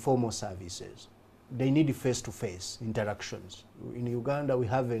 they are informal services. They need face-to-face interactions. In Uganda, we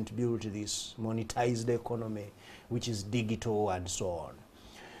haven't built this monetized economy, which is digital and so on.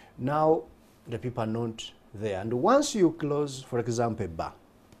 Now, the people are not there. And once you close, for example, a bar,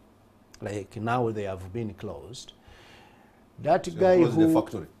 like now they have been closed, that so guy who... the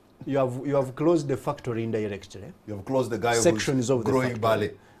factory. You have closed the factory indirectly. You have closed the guy sections who's of growing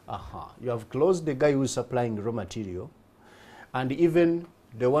barley. You have closed the guy who is supplying raw material, and even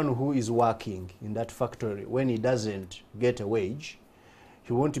the one who is working in that factory, when he doesn't get a wage,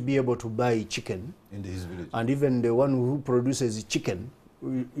 he won't be able to buy chicken in his village. And even the one who produces chicken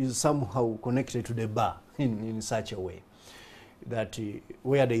is somehow connected to the bar in such a way that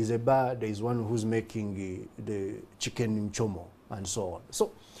where there is a bar, there is one who's making the chicken mchomo and so on.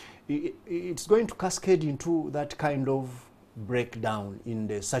 So it's going to cascade into that kind of breakdown in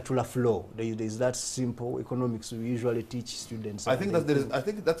the circular flow. There is that simple economics we usually teach students. I think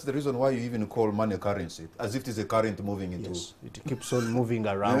that's the reason why you even call money a currency, as if it is a current moving into... Yes, it keeps on moving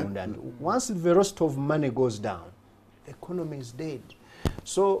around, yeah. And once the velocity of money goes down, the economy is dead.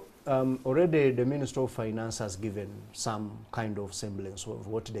 So already the Minister of Finance has given some kind of semblance of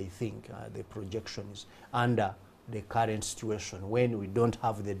what they think the projection is under the current situation, when we don't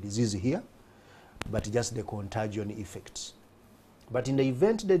have the disease here, but just the contagion effects. But in the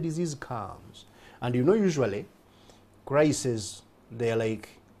event the disease comes, and you know usually crises, they are like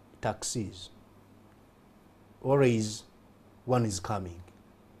taxis. Always one is coming.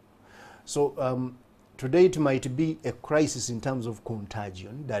 So today it might be a crisis in terms of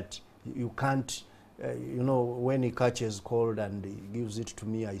contagion, that you can't you know, when he catches cold and he gives it to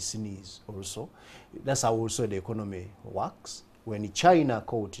me, I sneeze also. That's how also the economy works. When China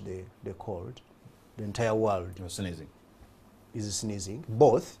caught the cold, the entire world sneezing. Is sneezing,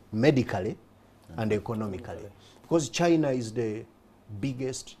 both medically and economically. Because China is the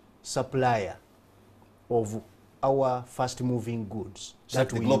biggest supplier of our fast-moving goods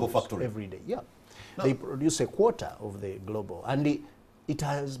that we global use factory every day. Yeah, no. They produce a quarter of the global, and it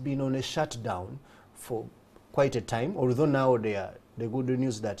has been on a shutdown for quite a time. Although now the good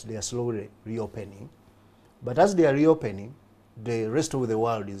news that they are slowly reopening, but as they are reopening, the rest of the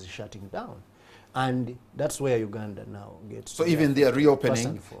world is shutting down, and that's where Uganda now gets. So even their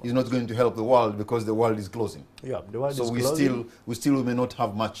reopening is not going to help the world because the world is closing. Yeah, the world is closing. So we still may not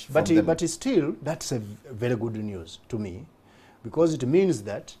have much from them. But still, that's a very good news to me, because it means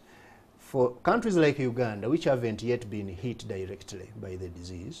that for countries like Uganda, which haven't yet been hit directly by the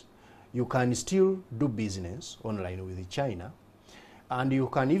disease, you can still do business online with China, and you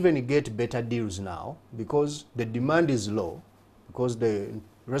can even get better deals now because the demand is low, because the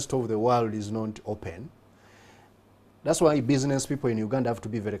rest of the world is not open. That's why business people in Uganda have to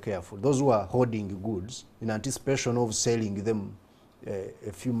be very careful. Those who are hoarding goods in anticipation of selling them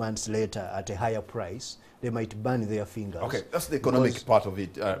a few months later at a higher price, they might burn their fingers. Okay, that's the economic part of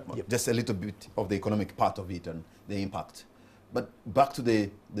it. Yep. Just a little bit of the economic part of it and the impact. But back to the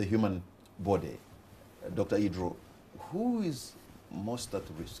human body, Dr. Idro, who is most at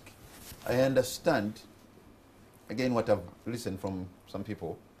risk? I understand, again, what I've listened from some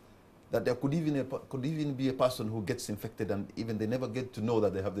people, that there could even be a person who gets infected and even they never get to know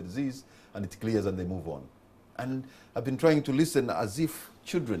that they have the disease, and it clears and they move on. And I've been trying to listen as if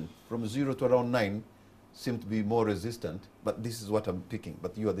children from 0 to around 9 seem to be more resistant, but this is what I'm picking,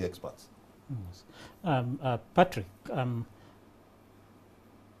 but you are the experts. Yes. Patrick,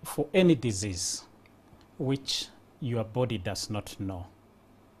 for any disease which your body does not know,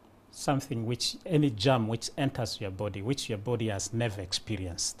 something which, any germ which enters your body, which your body has never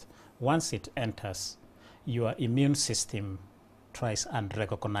experienced, once it enters, your immune system tries and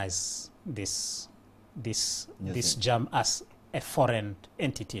recognizes this germ as a foreign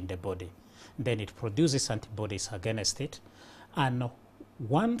entity in the body. Then it produces antibodies against it, and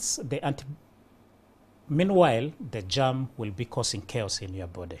once meanwhile, the germ will be causing chaos in your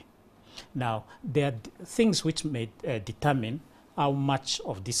body. Now, there are things which may determine how much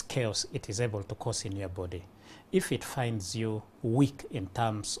of this chaos it is able to cause in your body. If it finds you weak in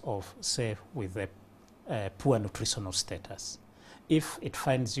terms of, say, with a poor nutritional status, if it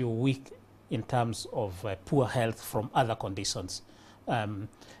finds you weak in terms of poor health from other conditions,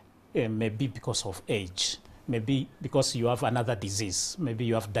 maybe because of age, maybe because you have another disease, maybe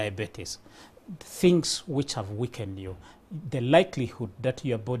you have diabetes, things which have weakened you, the likelihood that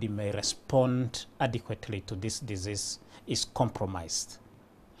your body may respond adequately to this disease is compromised.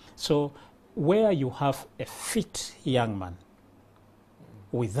 So where you have a fit young man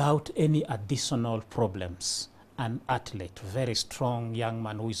without any additional problems, an athlete, very strong young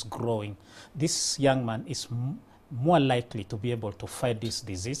man who is growing, this young man is more likely to be able to fight this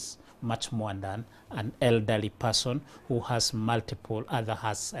disease much more than an elderly person who has multiple, either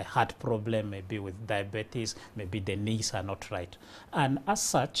has a heart problem, maybe with diabetes, maybe the knees are not right. And as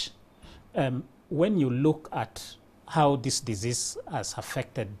such, when you look at how this disease has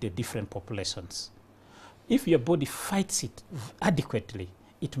affected the different populations, if your body fights it adequately,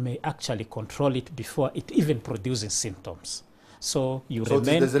 it may actually control it before it even produces symptoms. So you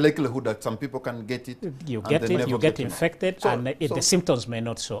remain. There's a likelihood that some people can get it. You get it, you get infected, and the symptoms may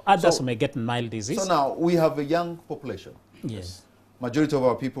not show. Others may get mild disease. So now we have a young population. Yes. Majority of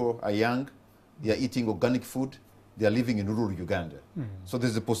our people are young. They are eating organic food. They are living in rural Uganda. So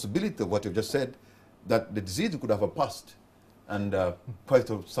there's a possibility of what you've just said, that the disease could have passed, and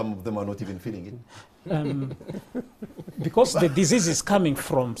some of them are not even feeling it. Because the disease is coming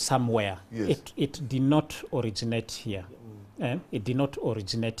from somewhere. Yes. It did not originate here. It did not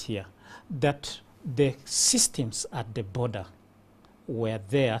originate here. That the systems at the border were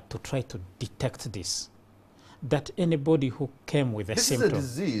there to try to detect this. That anybody who came with a symptom. This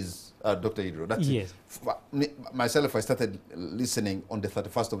is a disease, Dr. Idro. That's yes. Myself, I started listening on the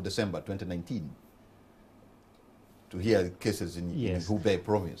 31st of December, 2019, to hear cases in Hubei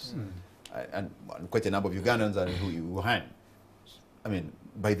province. And quite a number of Ugandans are in Wuhan. I mean,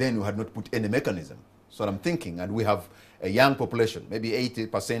 by then we had not put any mechanism. So I'm thinking, and we have a young population, maybe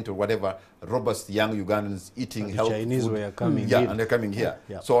 80% or whatever, robust young Ugandans eating healthy Chinese food. were coming in. and they're coming here.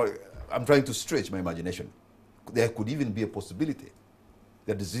 Yeah. So I'm trying to stretch my imagination. There could even be a possibility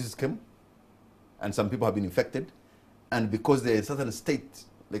that disease came, and some people have been infected, and because they're in a certain state,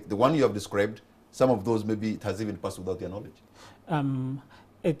 like the one you have described, some of those maybe it has even passed without their knowledge?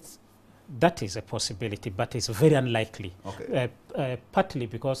 That is a possibility, but it's very unlikely. Okay. Partly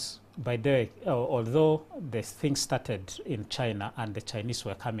because by the way, although the thing started in China and the Chinese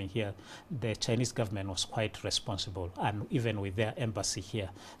were coming here, the Chinese government was quite responsible, and even with their embassy here,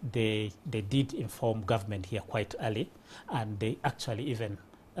 they did inform government here quite early, and they actually even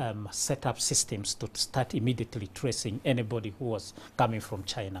set up systems to start immediately tracing anybody who was coming from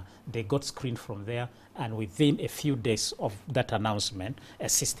China. They got screened from there, and within a few days of that announcement, a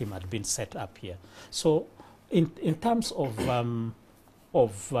system had been set up here. So in terms of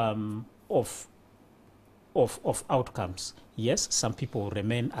outcomes, yes, some people will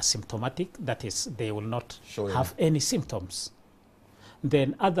remain asymptomatic. That is, they will not have any symptoms.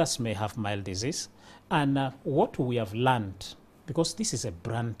 Then others may have mild disease. And what we have learned, because this is a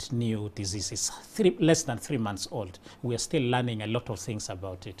brand new disease, it's less than 3 months old. We are still learning a lot of things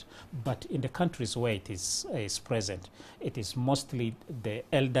about it. But in the countries where it is present, it is mostly the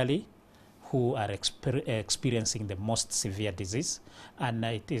elderly who are experiencing the most severe disease, and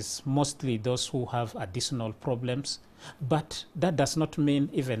it is mostly those who have additional problems. But that does not mean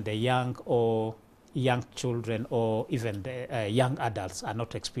even the young children or even the young adults are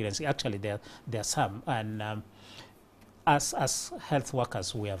not experiencing. Actually, there are some, and as health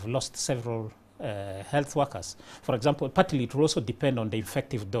workers, we have lost several health workers. For example, partly it will also depend on the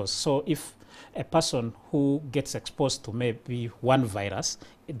infective dose. So if a person who gets exposed to maybe one virus,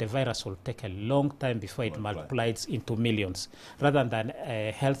 the virus will take a long time before it multiplies into millions, rather than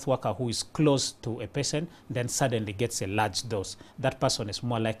a health worker who is close to a patient, then suddenly gets a large dose. That person is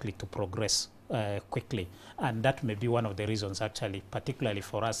more likely to progress quickly. And that may be one of the reasons, actually, particularly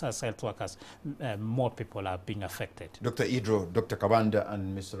for us as health workers, more people are being affected. Dr. Idro, Dr. Kabanda,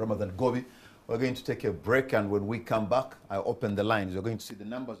 and Mr. Ramadan Gobi, we're going to take a break, and when we come back, I open the lines. You're going to see the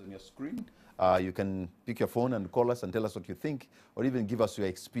numbers on your screen. You can pick your phone and call us and tell us what you think, or even give us your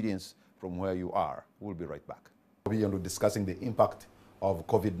experience from where you are. We'll be right back. We're going to be discussing the impact of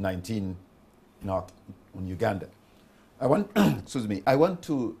COVID-19 on Uganda. I want, excuse me, I want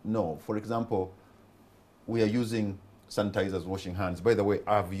to know, for example, we are using sanitizers, washing hands. By the way,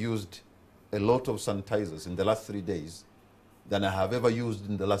 I've used a lot of sanitizers in the last 3 days than I have ever used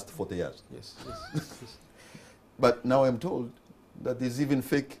in the last 40 years. Yes. But now I'm told that there's even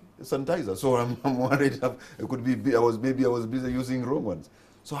fake sanitizer. So I'm worried it could be, maybe I was busy using wrong ones.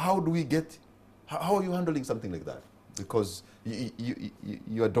 So how do we get, how are you handling something like that? Because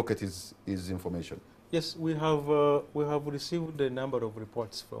your docket is information. Yes, we have received a number of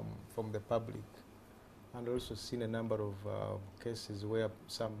reports from the public, and also seen a number of cases where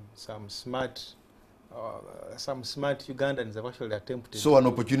some smart Ugandans have actually attempted. So an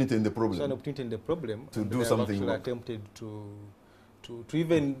opportunity in the problem. So an opportunity in the problem to do something. Actually attempted to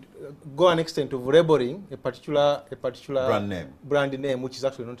even go an extent of labeling a particular brand name, which is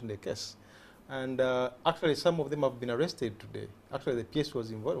actually not in the case. And actually, some of them have been arrested today. Actually, the PS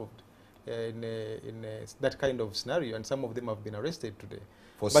was involved in that kind of scenario, and some of them have been arrested today.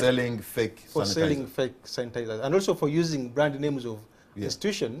 For selling fake sanitizers, and also for using brand names of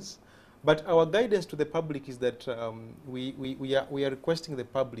institutions. But our guidance to the public is that we are requesting the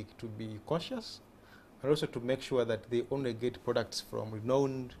public to be cautious, and also to make sure that they only get products from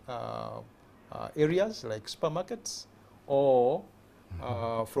renowned areas like supermarkets or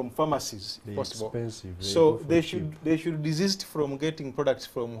from pharmacies, if possible. So they should desist from getting products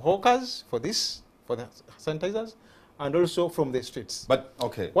from hawkers for the sanitizers, and also from the streets. But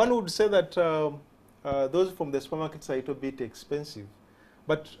okay, one would say that those from the supermarkets are a little bit expensive.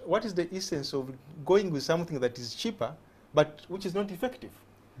 But what is the essence of going with something that is cheaper, but which is not effective?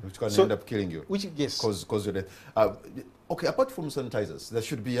 Which can end up killing you. Yes. Cause your death. Okay, apart from sanitizers, there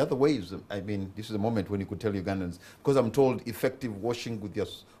should be other ways. I mean, this is a moment when you could tell Ugandans, because I'm told effective washing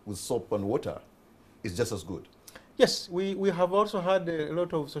with soap and water is just as good. Yes, we have also had a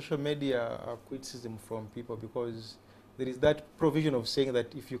lot of social media criticism from people, because there is that provision of saying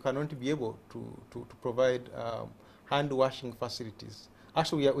that if you cannot be able to provide hand washing facilities,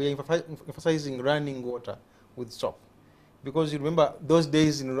 actually we are emphasizing running water with soap. Because you remember those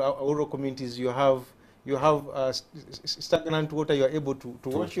days in rural communities, you have stagnant water. You are able to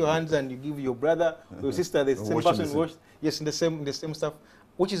wash your hands, and you give your brother or your sister, the same person wash. Yes, in the same stuff,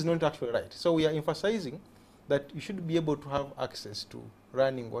 which is not actually right. So we are emphasizing that you should be able to have access to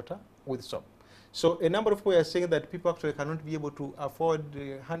running water with soap. So a number of people are saying that people actually cannot be able to afford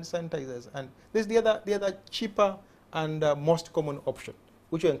hand sanitizers, and there's the other cheaper and most common option,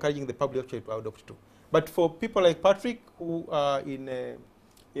 which we're encouraging the public actually to adopt to. But for people like Patrick, who are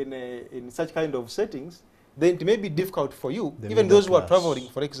in such kind of settings, then it may be difficult for you, The even middle those who are class. traveling,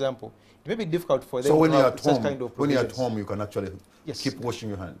 for example, it may be difficult for them So when to you're have at such home, kind of when you're at provisions. home, you can actually Yes. keep washing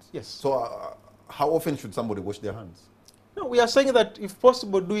your hands. Yes. So how often should somebody wash their hands? No, we are saying that if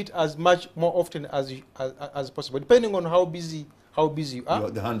possible, do it as much more often as possible, depending on how busy you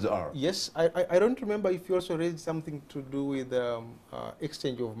are. The hands are. Yes, I don't remember if you also raised something to do with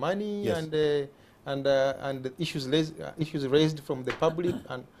exchange of money. Yes. and the issues raised from the public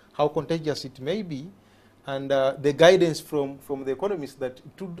and how contagious it may be, and the guidance from the economists that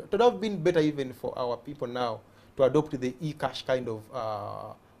it would have been better even for our people now to adopt the e-cash kind of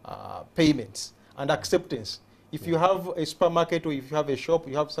payments and acceptance. If you have a supermarket or if you have a shop,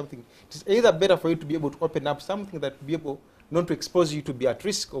 you have something, it's either better for you to be able to open up something that will be able not to expose you to be at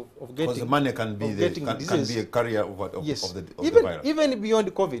risk of getting. Because the money can be can be a carrier of Yes. the even virus. even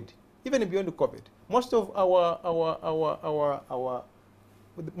beyond COVID, most of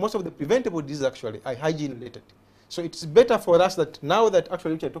most of the preventable diseases actually are hygiene related. So it's better for us that now that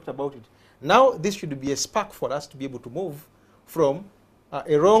actually which I talked about it, now this should be a spark for us to be able to move from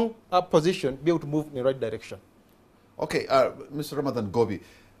a wrong position, be able to move in the right direction. Okay, Mr. Ramadan Gobi,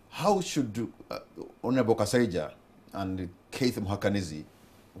 how should Honorable Kasaija and Keith Mhakanizi,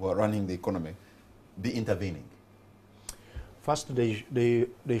 who are running the economy, be intervening? First, they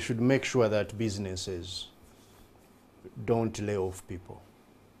should make sure that businesses don't lay off people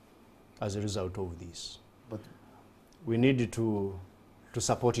as a result of this. But we need to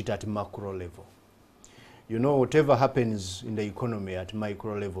support it at macro level. You know, whatever happens in the economy at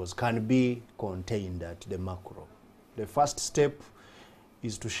micro levels can be contained at the macro. The first step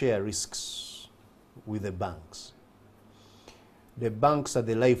is to share risks with the banks. The banks are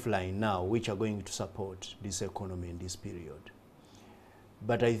the lifeline now which are going to support this economy in this period.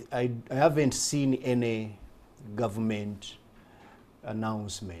 But I haven't seen any government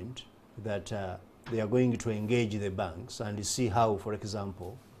announcement that they are going to engage the banks and see how, for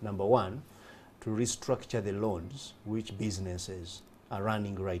example, number one, to restructure the loans which businesses are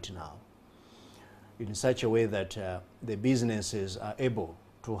running right now in such a way that the businesses are able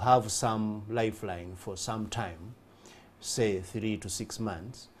to have some lifeline for some time, say 3 to 6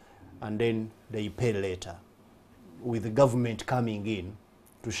 months, and then they pay later, with the government coming in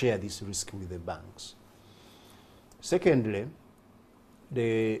to share this risk with the banks. Secondly,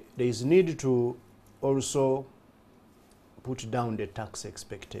 there is need to also put down the tax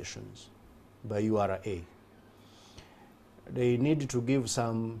expectations by URA. They need to give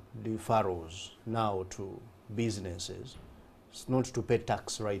some deferrals now to businesses, it's not to pay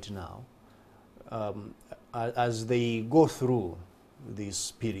tax right now, as they go through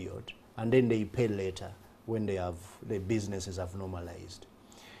this period, and then they pay later when the businesses have normalized.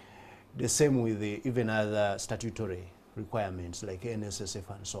 The same with even other statutory requirements like NSSF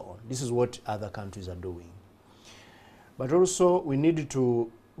and so on. This is what other countries are doing. But also we need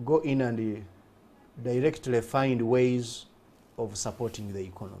to go in and directly find ways of supporting the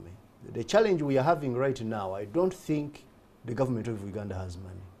economy. The challenge we are having right now, I don't think the government of Uganda has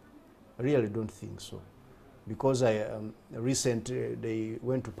money. I really don't think so. Because recently they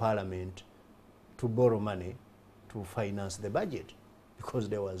went to Parliament to borrow money to finance the budget because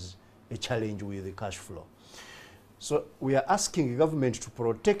there was a challenge with the cash flow. So we are asking the government to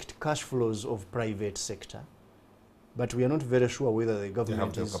protect cash flows of private sector, but we are not very sure whether the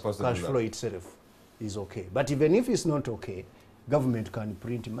government's cash flow itself is okay. But even if it's not okay, government can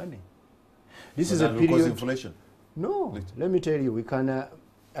print money. This is a period. Cause inflation. No, let me tell you, we can.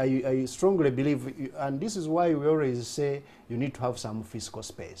 I strongly believe, and this is why we always say you need to have some fiscal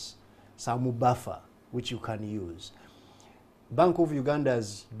space, some buffer which you can use. Bank of Uganda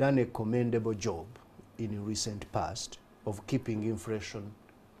has done a commendable job in recent past of keeping inflation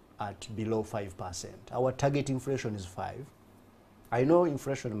at below 5%. Our target inflation is 5. I know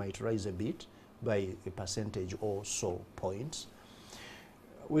inflation might rise a bit by a percentage or so points.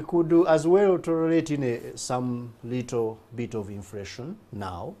 We could do as well tolerate in some little bit of inflation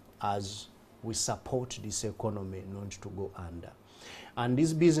now as we support this economy not to go under. And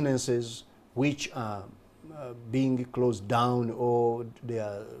these businesses which are being closed down or they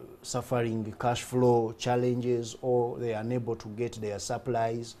are suffering cash flow challenges or they are unable to get their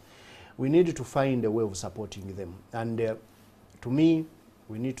supplies, we need to find a way of supporting them. And to me,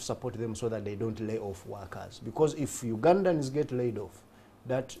 we need to support them so that they don't lay off workers. Because if Ugandans get laid off,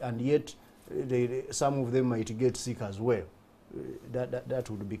 and yet some of them might get sick as well, that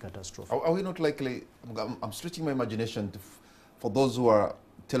would be catastrophic. Are we not likely, I'm stretching my imagination for those who are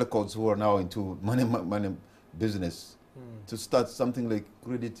telecoms who are now into money business to start something like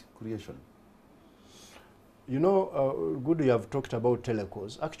credit creation? You know, good you have talked about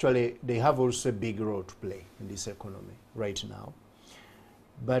telecos. Actually, they have also a big role to play in this economy right now.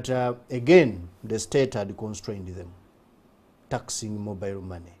 But again, the state had constrained them, taxing mobile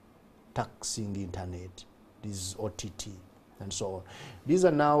money, taxing internet, this OTT, and so on. These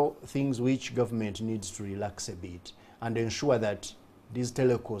are now things which government needs to relax a bit and ensure that these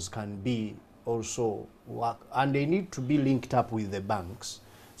telecos can be also work, and they need to be linked up with the banks,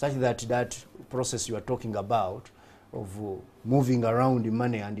 such that that process you are talking about of moving around the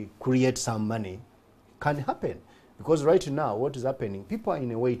money and create some money can happen. Because right now, what is happening, people are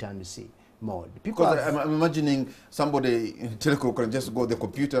in a wait and see mode. Because I'm imagining somebody in telecom can just go to the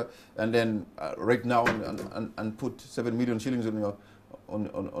computer and then right now and put 7 million shillings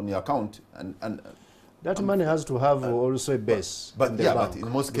on your account and that money has to have also a base. But in the yeah, bank, but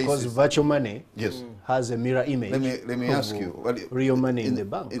in most cases, because virtual money yes, has a mirror image. Let me ask you, well, real money in the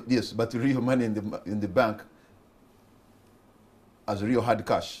bank. Yes, but real money in the bank as real hard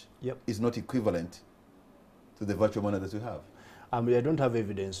cash is not equivalent to the virtual money that you have. I don't have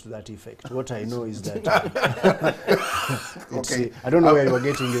evidence to that effect. What I know is that okay. I don't know where you are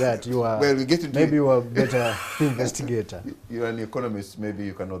getting that. You are well, we get into maybe you are a better investigator. You're an economist, maybe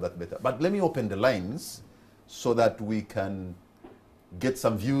you can know that better. But let me open the lines so that we can get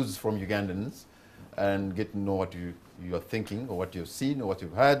some views from Ugandans and get to know what you are thinking or what you've seen or what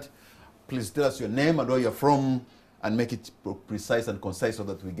you've heard. Please tell us your name and where you're from and make it precise and concise so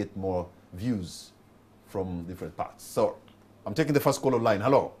that we get more views from different parts. So I'm taking the first call line.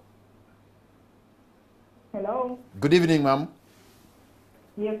 Hello. Hello. Good evening, ma'am.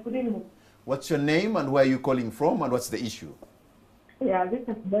 Yes, good evening. What's your name and where are you calling from and what's the issue? Yeah, this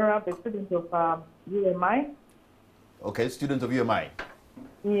is Mara, the student of UMI. Okay, student of UMI.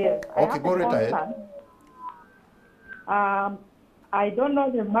 Yes. Okay, go right ahead. I don't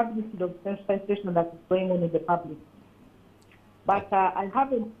know the magnitude of sensitization that is going on in the public, but I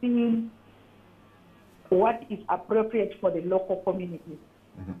haven't seen what is appropriate for the local communities.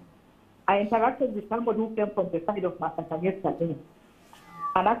 Mm-hmm. I interacted with somebody who came from the side of Massachusetts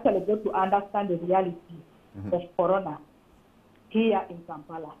and actually got to understand the reality of Corona here in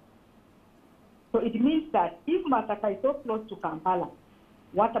Kampala. So it means that if Masaka is so close to Kampala,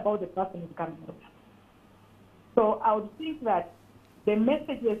 what about the person in Kamara? So I would think that the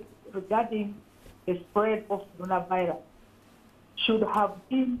messages regarding the spread of coronavirus should have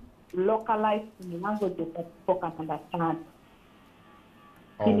been localized in languages that people can understand.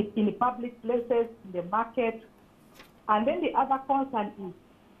 In public places, in the market. And then the other concern is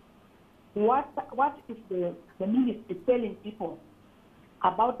what is the ministry telling people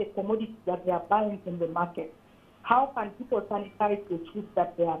about the commodities that they are buying in the market? How can people sanitize the foods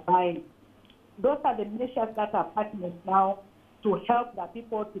that they are buying? Those are the measures that are pertinent now to help the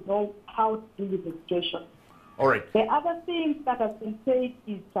people to know how to deal with the situation. All right. The other thing that has been said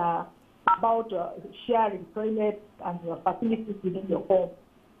is about sharing toilets and facilities within your home.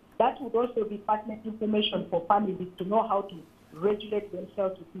 That would also be pertinent information for families to know how to regulate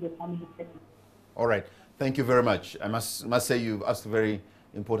themselves within the family setting. All right. Thank you very much. I must say you've asked very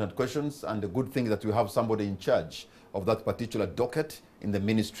important questions, and the good thing that we have somebody in charge of that particular docket in the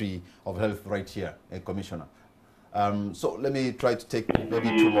Ministry of Health right here, a commissioner. So let me try to take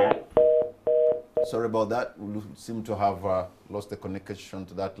maybe two more. Sorry about that. We seem to have lost the connection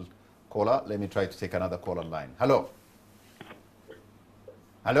to that caller. Let me try to take another caller line. Hello.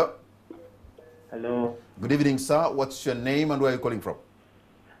 Hello. Hello. Good evening, sir. What's your name and where are you calling from?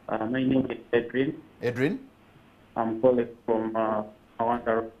 My name is Edwin. Edwin? I'm calling from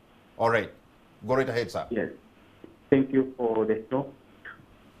Uganda. All right. Go right ahead, sir. Yes. Thank you for the show.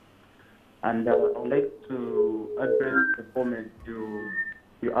 And I would like to address the comment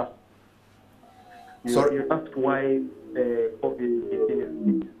you asked. You asked why the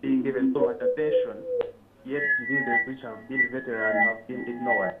COVID-19 is being given so much attention, yet diseases which have been vetted and have been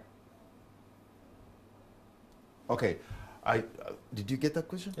ignored. Okay. Did you get that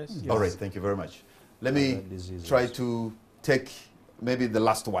question? Yes. All right. Thank you very much. Let me try to take maybe the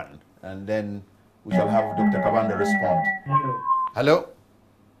last one, and then we shall have Dr. Kavanda respond. Hello.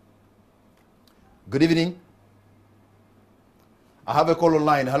 Good evening. I have a call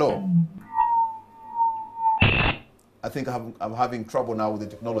online. Hello. I think I'm having trouble now with the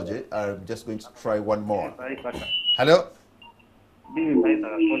technology. I'm just going to try one more. Hello.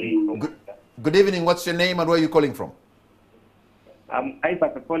 Good evening. What's your name and where are you calling from? I'm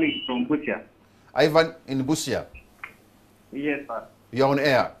Ivan calling from Busia. Ivan in Busia. Yes, sir. You're on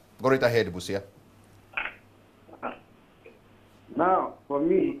air. Go right ahead, Busia. Now, for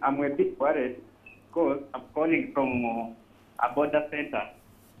me, I'm a bit worried because I'm calling from a border center.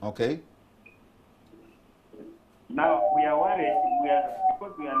 Okay. Now we are worried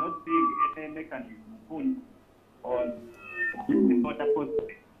because we are not seeing any mechanism on this border post.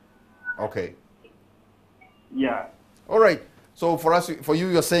 Okay. Yeah. All right. So for you,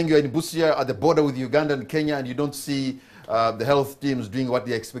 you're saying you're in Busia at the border with Uganda and Kenya, and you don't see the health teams doing what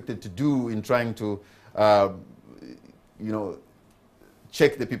they're expected to do in trying to,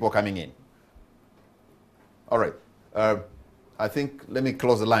 check the people coming in. All right. I think let me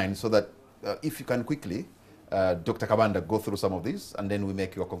close the line so that if you can quickly, Dr. Kabanda, go through some of these, and then we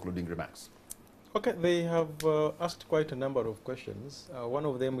make your concluding remarks. Okay, they have asked quite a number of questions. One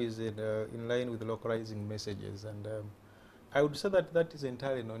of them is in line with localizing messages, and I would say that that is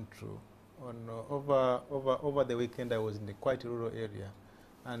entirely not true. Over the weekend, I was in a quite rural area,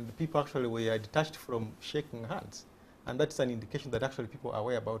 and people actually were detached from shaking hands, and that's an indication that actually people are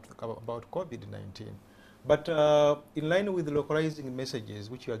aware about COVID-19. But in line with localizing messages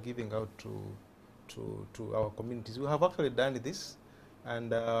which you are giving out to our communities, we have actually done this.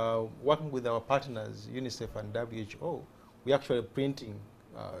 And working with our partners, UNICEF and WHO, we actually printing,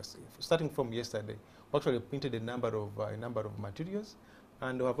 starting from yesterday, we actually printed a number of materials,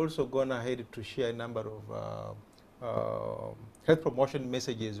 and we have also gone ahead to share a number of health promotion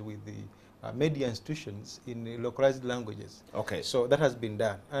messages with the media institutions in localized languages. Okay. So that has been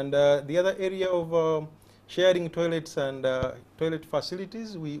done. And the other area of sharing toilets and toilet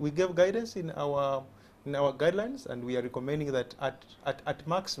facilities, we gave guidance in our guidelines, and we are recommending that at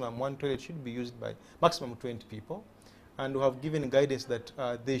maximum, one toilet should be used by maximum 20 people. And we have given guidance that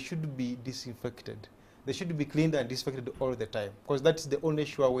they should be disinfected. They should be cleaned and disinfected all the time, because that's the only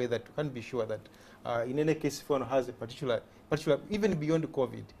sure way that we can be sure that in any case, if one has a particular, even beyond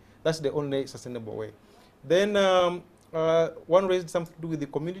COVID, that's the only sustainable way. Then one raised something to do with the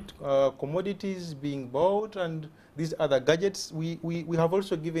community commodities being bought and these other gadgets. We have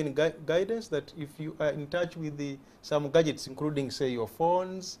also given guidance that if you are in touch with some gadgets, including, say, your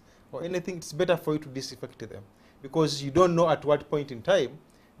phones or anything, it's better for you to disinfect them, because you don't know at what point in time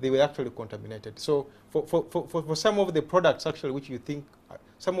they were actually contaminated. So for some of the products, actually, which you think,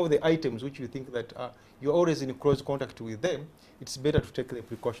 some of the items which you think that you're always in close contact with them, it's better to take the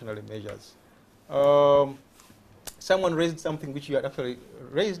precautionary measures. Someone raised something which you had actually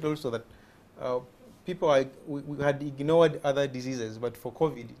raised also, that we had ignored other diseases, but for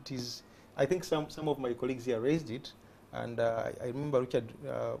COVID, it is, I think some of my colleagues here raised it, and I remember Richard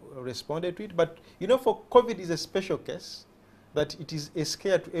responded to it. But you know, for COVID is a special case, that it is a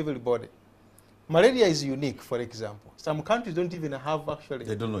scare to everybody. Malaria is unique, for example. Some countries don't even have actually.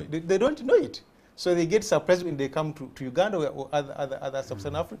 They don't know it. They don't know it. So they get surprised when they come to Uganda or other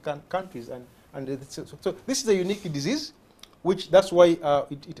sub-Saharan African countries. So this is a unique disease, which that's why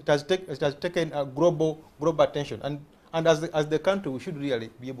it has taken a global attention. And as the country, we should really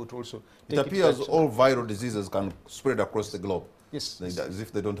be able to also take it appears all viral diseases can spread across the globe. Yes. As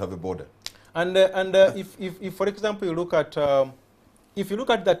if they don't have a border. And if for example, you look at if you look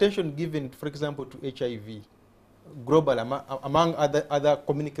at the attention given, for example, to HIV, global among other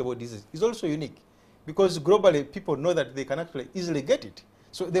communicable diseases, is also unique, because globally people know that they can actually easily get it.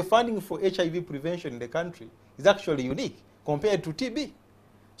 So the funding for HIV prevention in the country is actually unique compared to TB.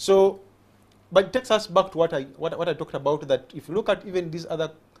 So, but it takes us back to what I talked about, that if you look at even these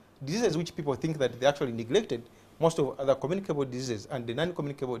other diseases which people think that they actually neglected, most of other communicable diseases and the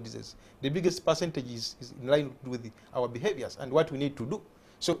non-communicable diseases, the biggest percentage is in line with our behaviors and what we need to do.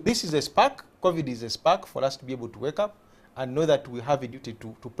 So this is a spark. COVID is a spark for us to be able to wake up and know that we have a duty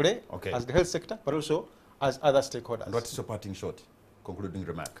to play as the health sector, but also as other stakeholders. And what's your parting shot, concluding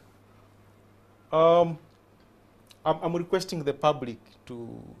remark? I'm requesting the public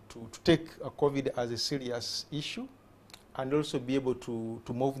to take COVID as a serious issue, and also be able to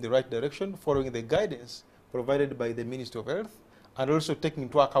move in the right direction, following the guidance provided by the Ministry of Health, and also taking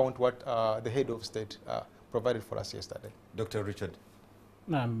into account what the head of state provided for us yesterday. Dr. Richard.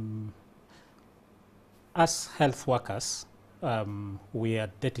 As health workers, we are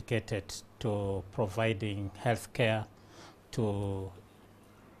dedicated to providing health care to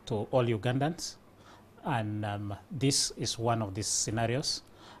all Ugandans, and this is one of these scenarios.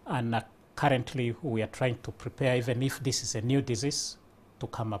 And currently, we are trying to prepare, even if this is a new disease, to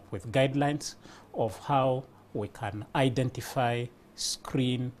come up with guidelines of how we can identify,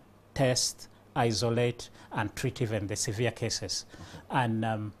 screen, test, isolate, and treat even the severe cases.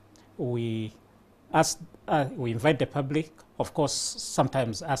 And we invite the public. Of course,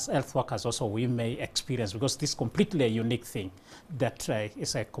 sometimes as health workers also we may experience, because this is completely a unique thing, that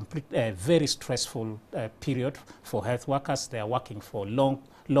is a very stressful period for health workers. They are working for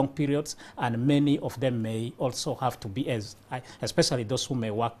long periods, and many of them may also have to be, especially those who may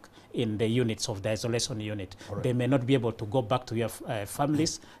work in the units of the isolation unit. They may not be able to go back to your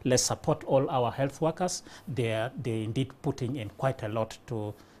families. Let's support all our health workers. They're indeed putting in quite a lot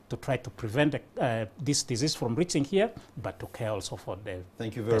to try to prevent this disease from reaching here, but to care also for the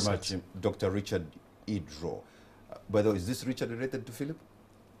Thank you very patients. much, Dr. Richard Idro. By the way, is this Richard related to Philip?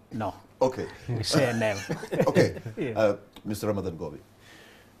 No. Okay. We share a name. Okay. Yeah. Mr. Ramadan Gobi.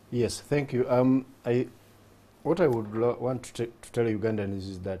 Yes, thank you. What I would want to tell Ugandans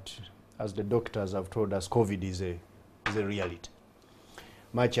is that, as the doctors have told us, COVID is a reality.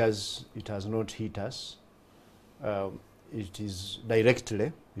 Much as it has not hit us, it is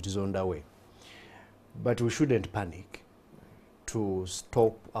directly, it is on the way. But we shouldn't panic to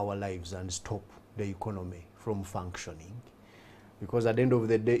stop our lives and stop the economy from functioning. Because at the end of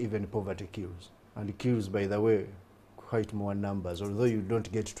the day, even poverty kills. And it kills, by the way, quite more numbers. Although you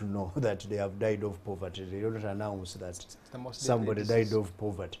don't get to know that they have died of poverty. They don't announce that somebody died of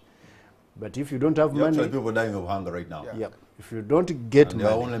poverty. But if you don't have money... Actually, people are dying of hunger right now. Yeah. If you don't get money...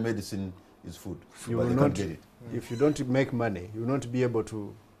 their only medicine is food. You but will they not can't get it. If you don't make money, you will not be able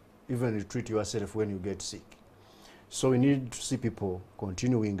to even treat yourself when you get sick. So we need to see people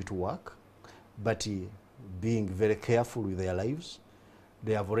continuing to work, but being very careful with their lives.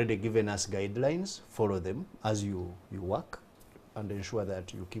 They have already given us guidelines. Follow them as you work and ensure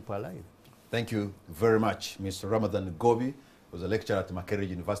that you keep alive. Thank you very much, Mr. Ramadan Gobi, who is a lecturer at Makerere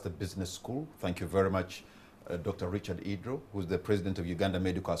University Business School. Thank you very much, Dr. Richard Idro, who is the president of Uganda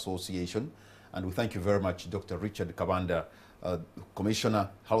Medical Association. And we thank you very much, Dr. Richard Kabanda, Commissioner,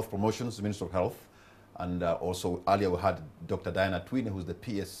 Health Promotions, Minister of Health. And also earlier we had Dr. Diana Twine, who is the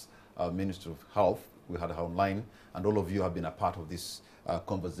PS Minister of Health. We had her online. And all of you have been a part of this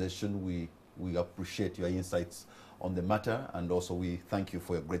conversation. We appreciate your insights on the matter, and also we thank you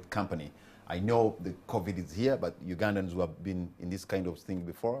for your great company. I know the COVID is here, but Ugandans who have been in this kind of thing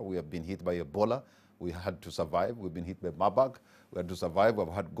before, we have been hit by Ebola. We had to survive. We've been hit by Marburg. We had to survive.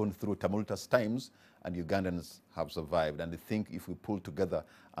 We've gone through tumultuous times, and Ugandans have survived. And I think if we pull together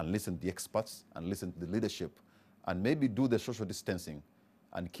and listen to the experts and listen to the leadership, and maybe do the social distancing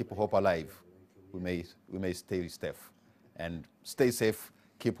and keep hope alive, we may stay safe. And stay safe,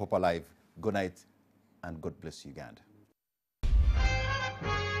 keep hope alive. Good night, and God bless Uganda.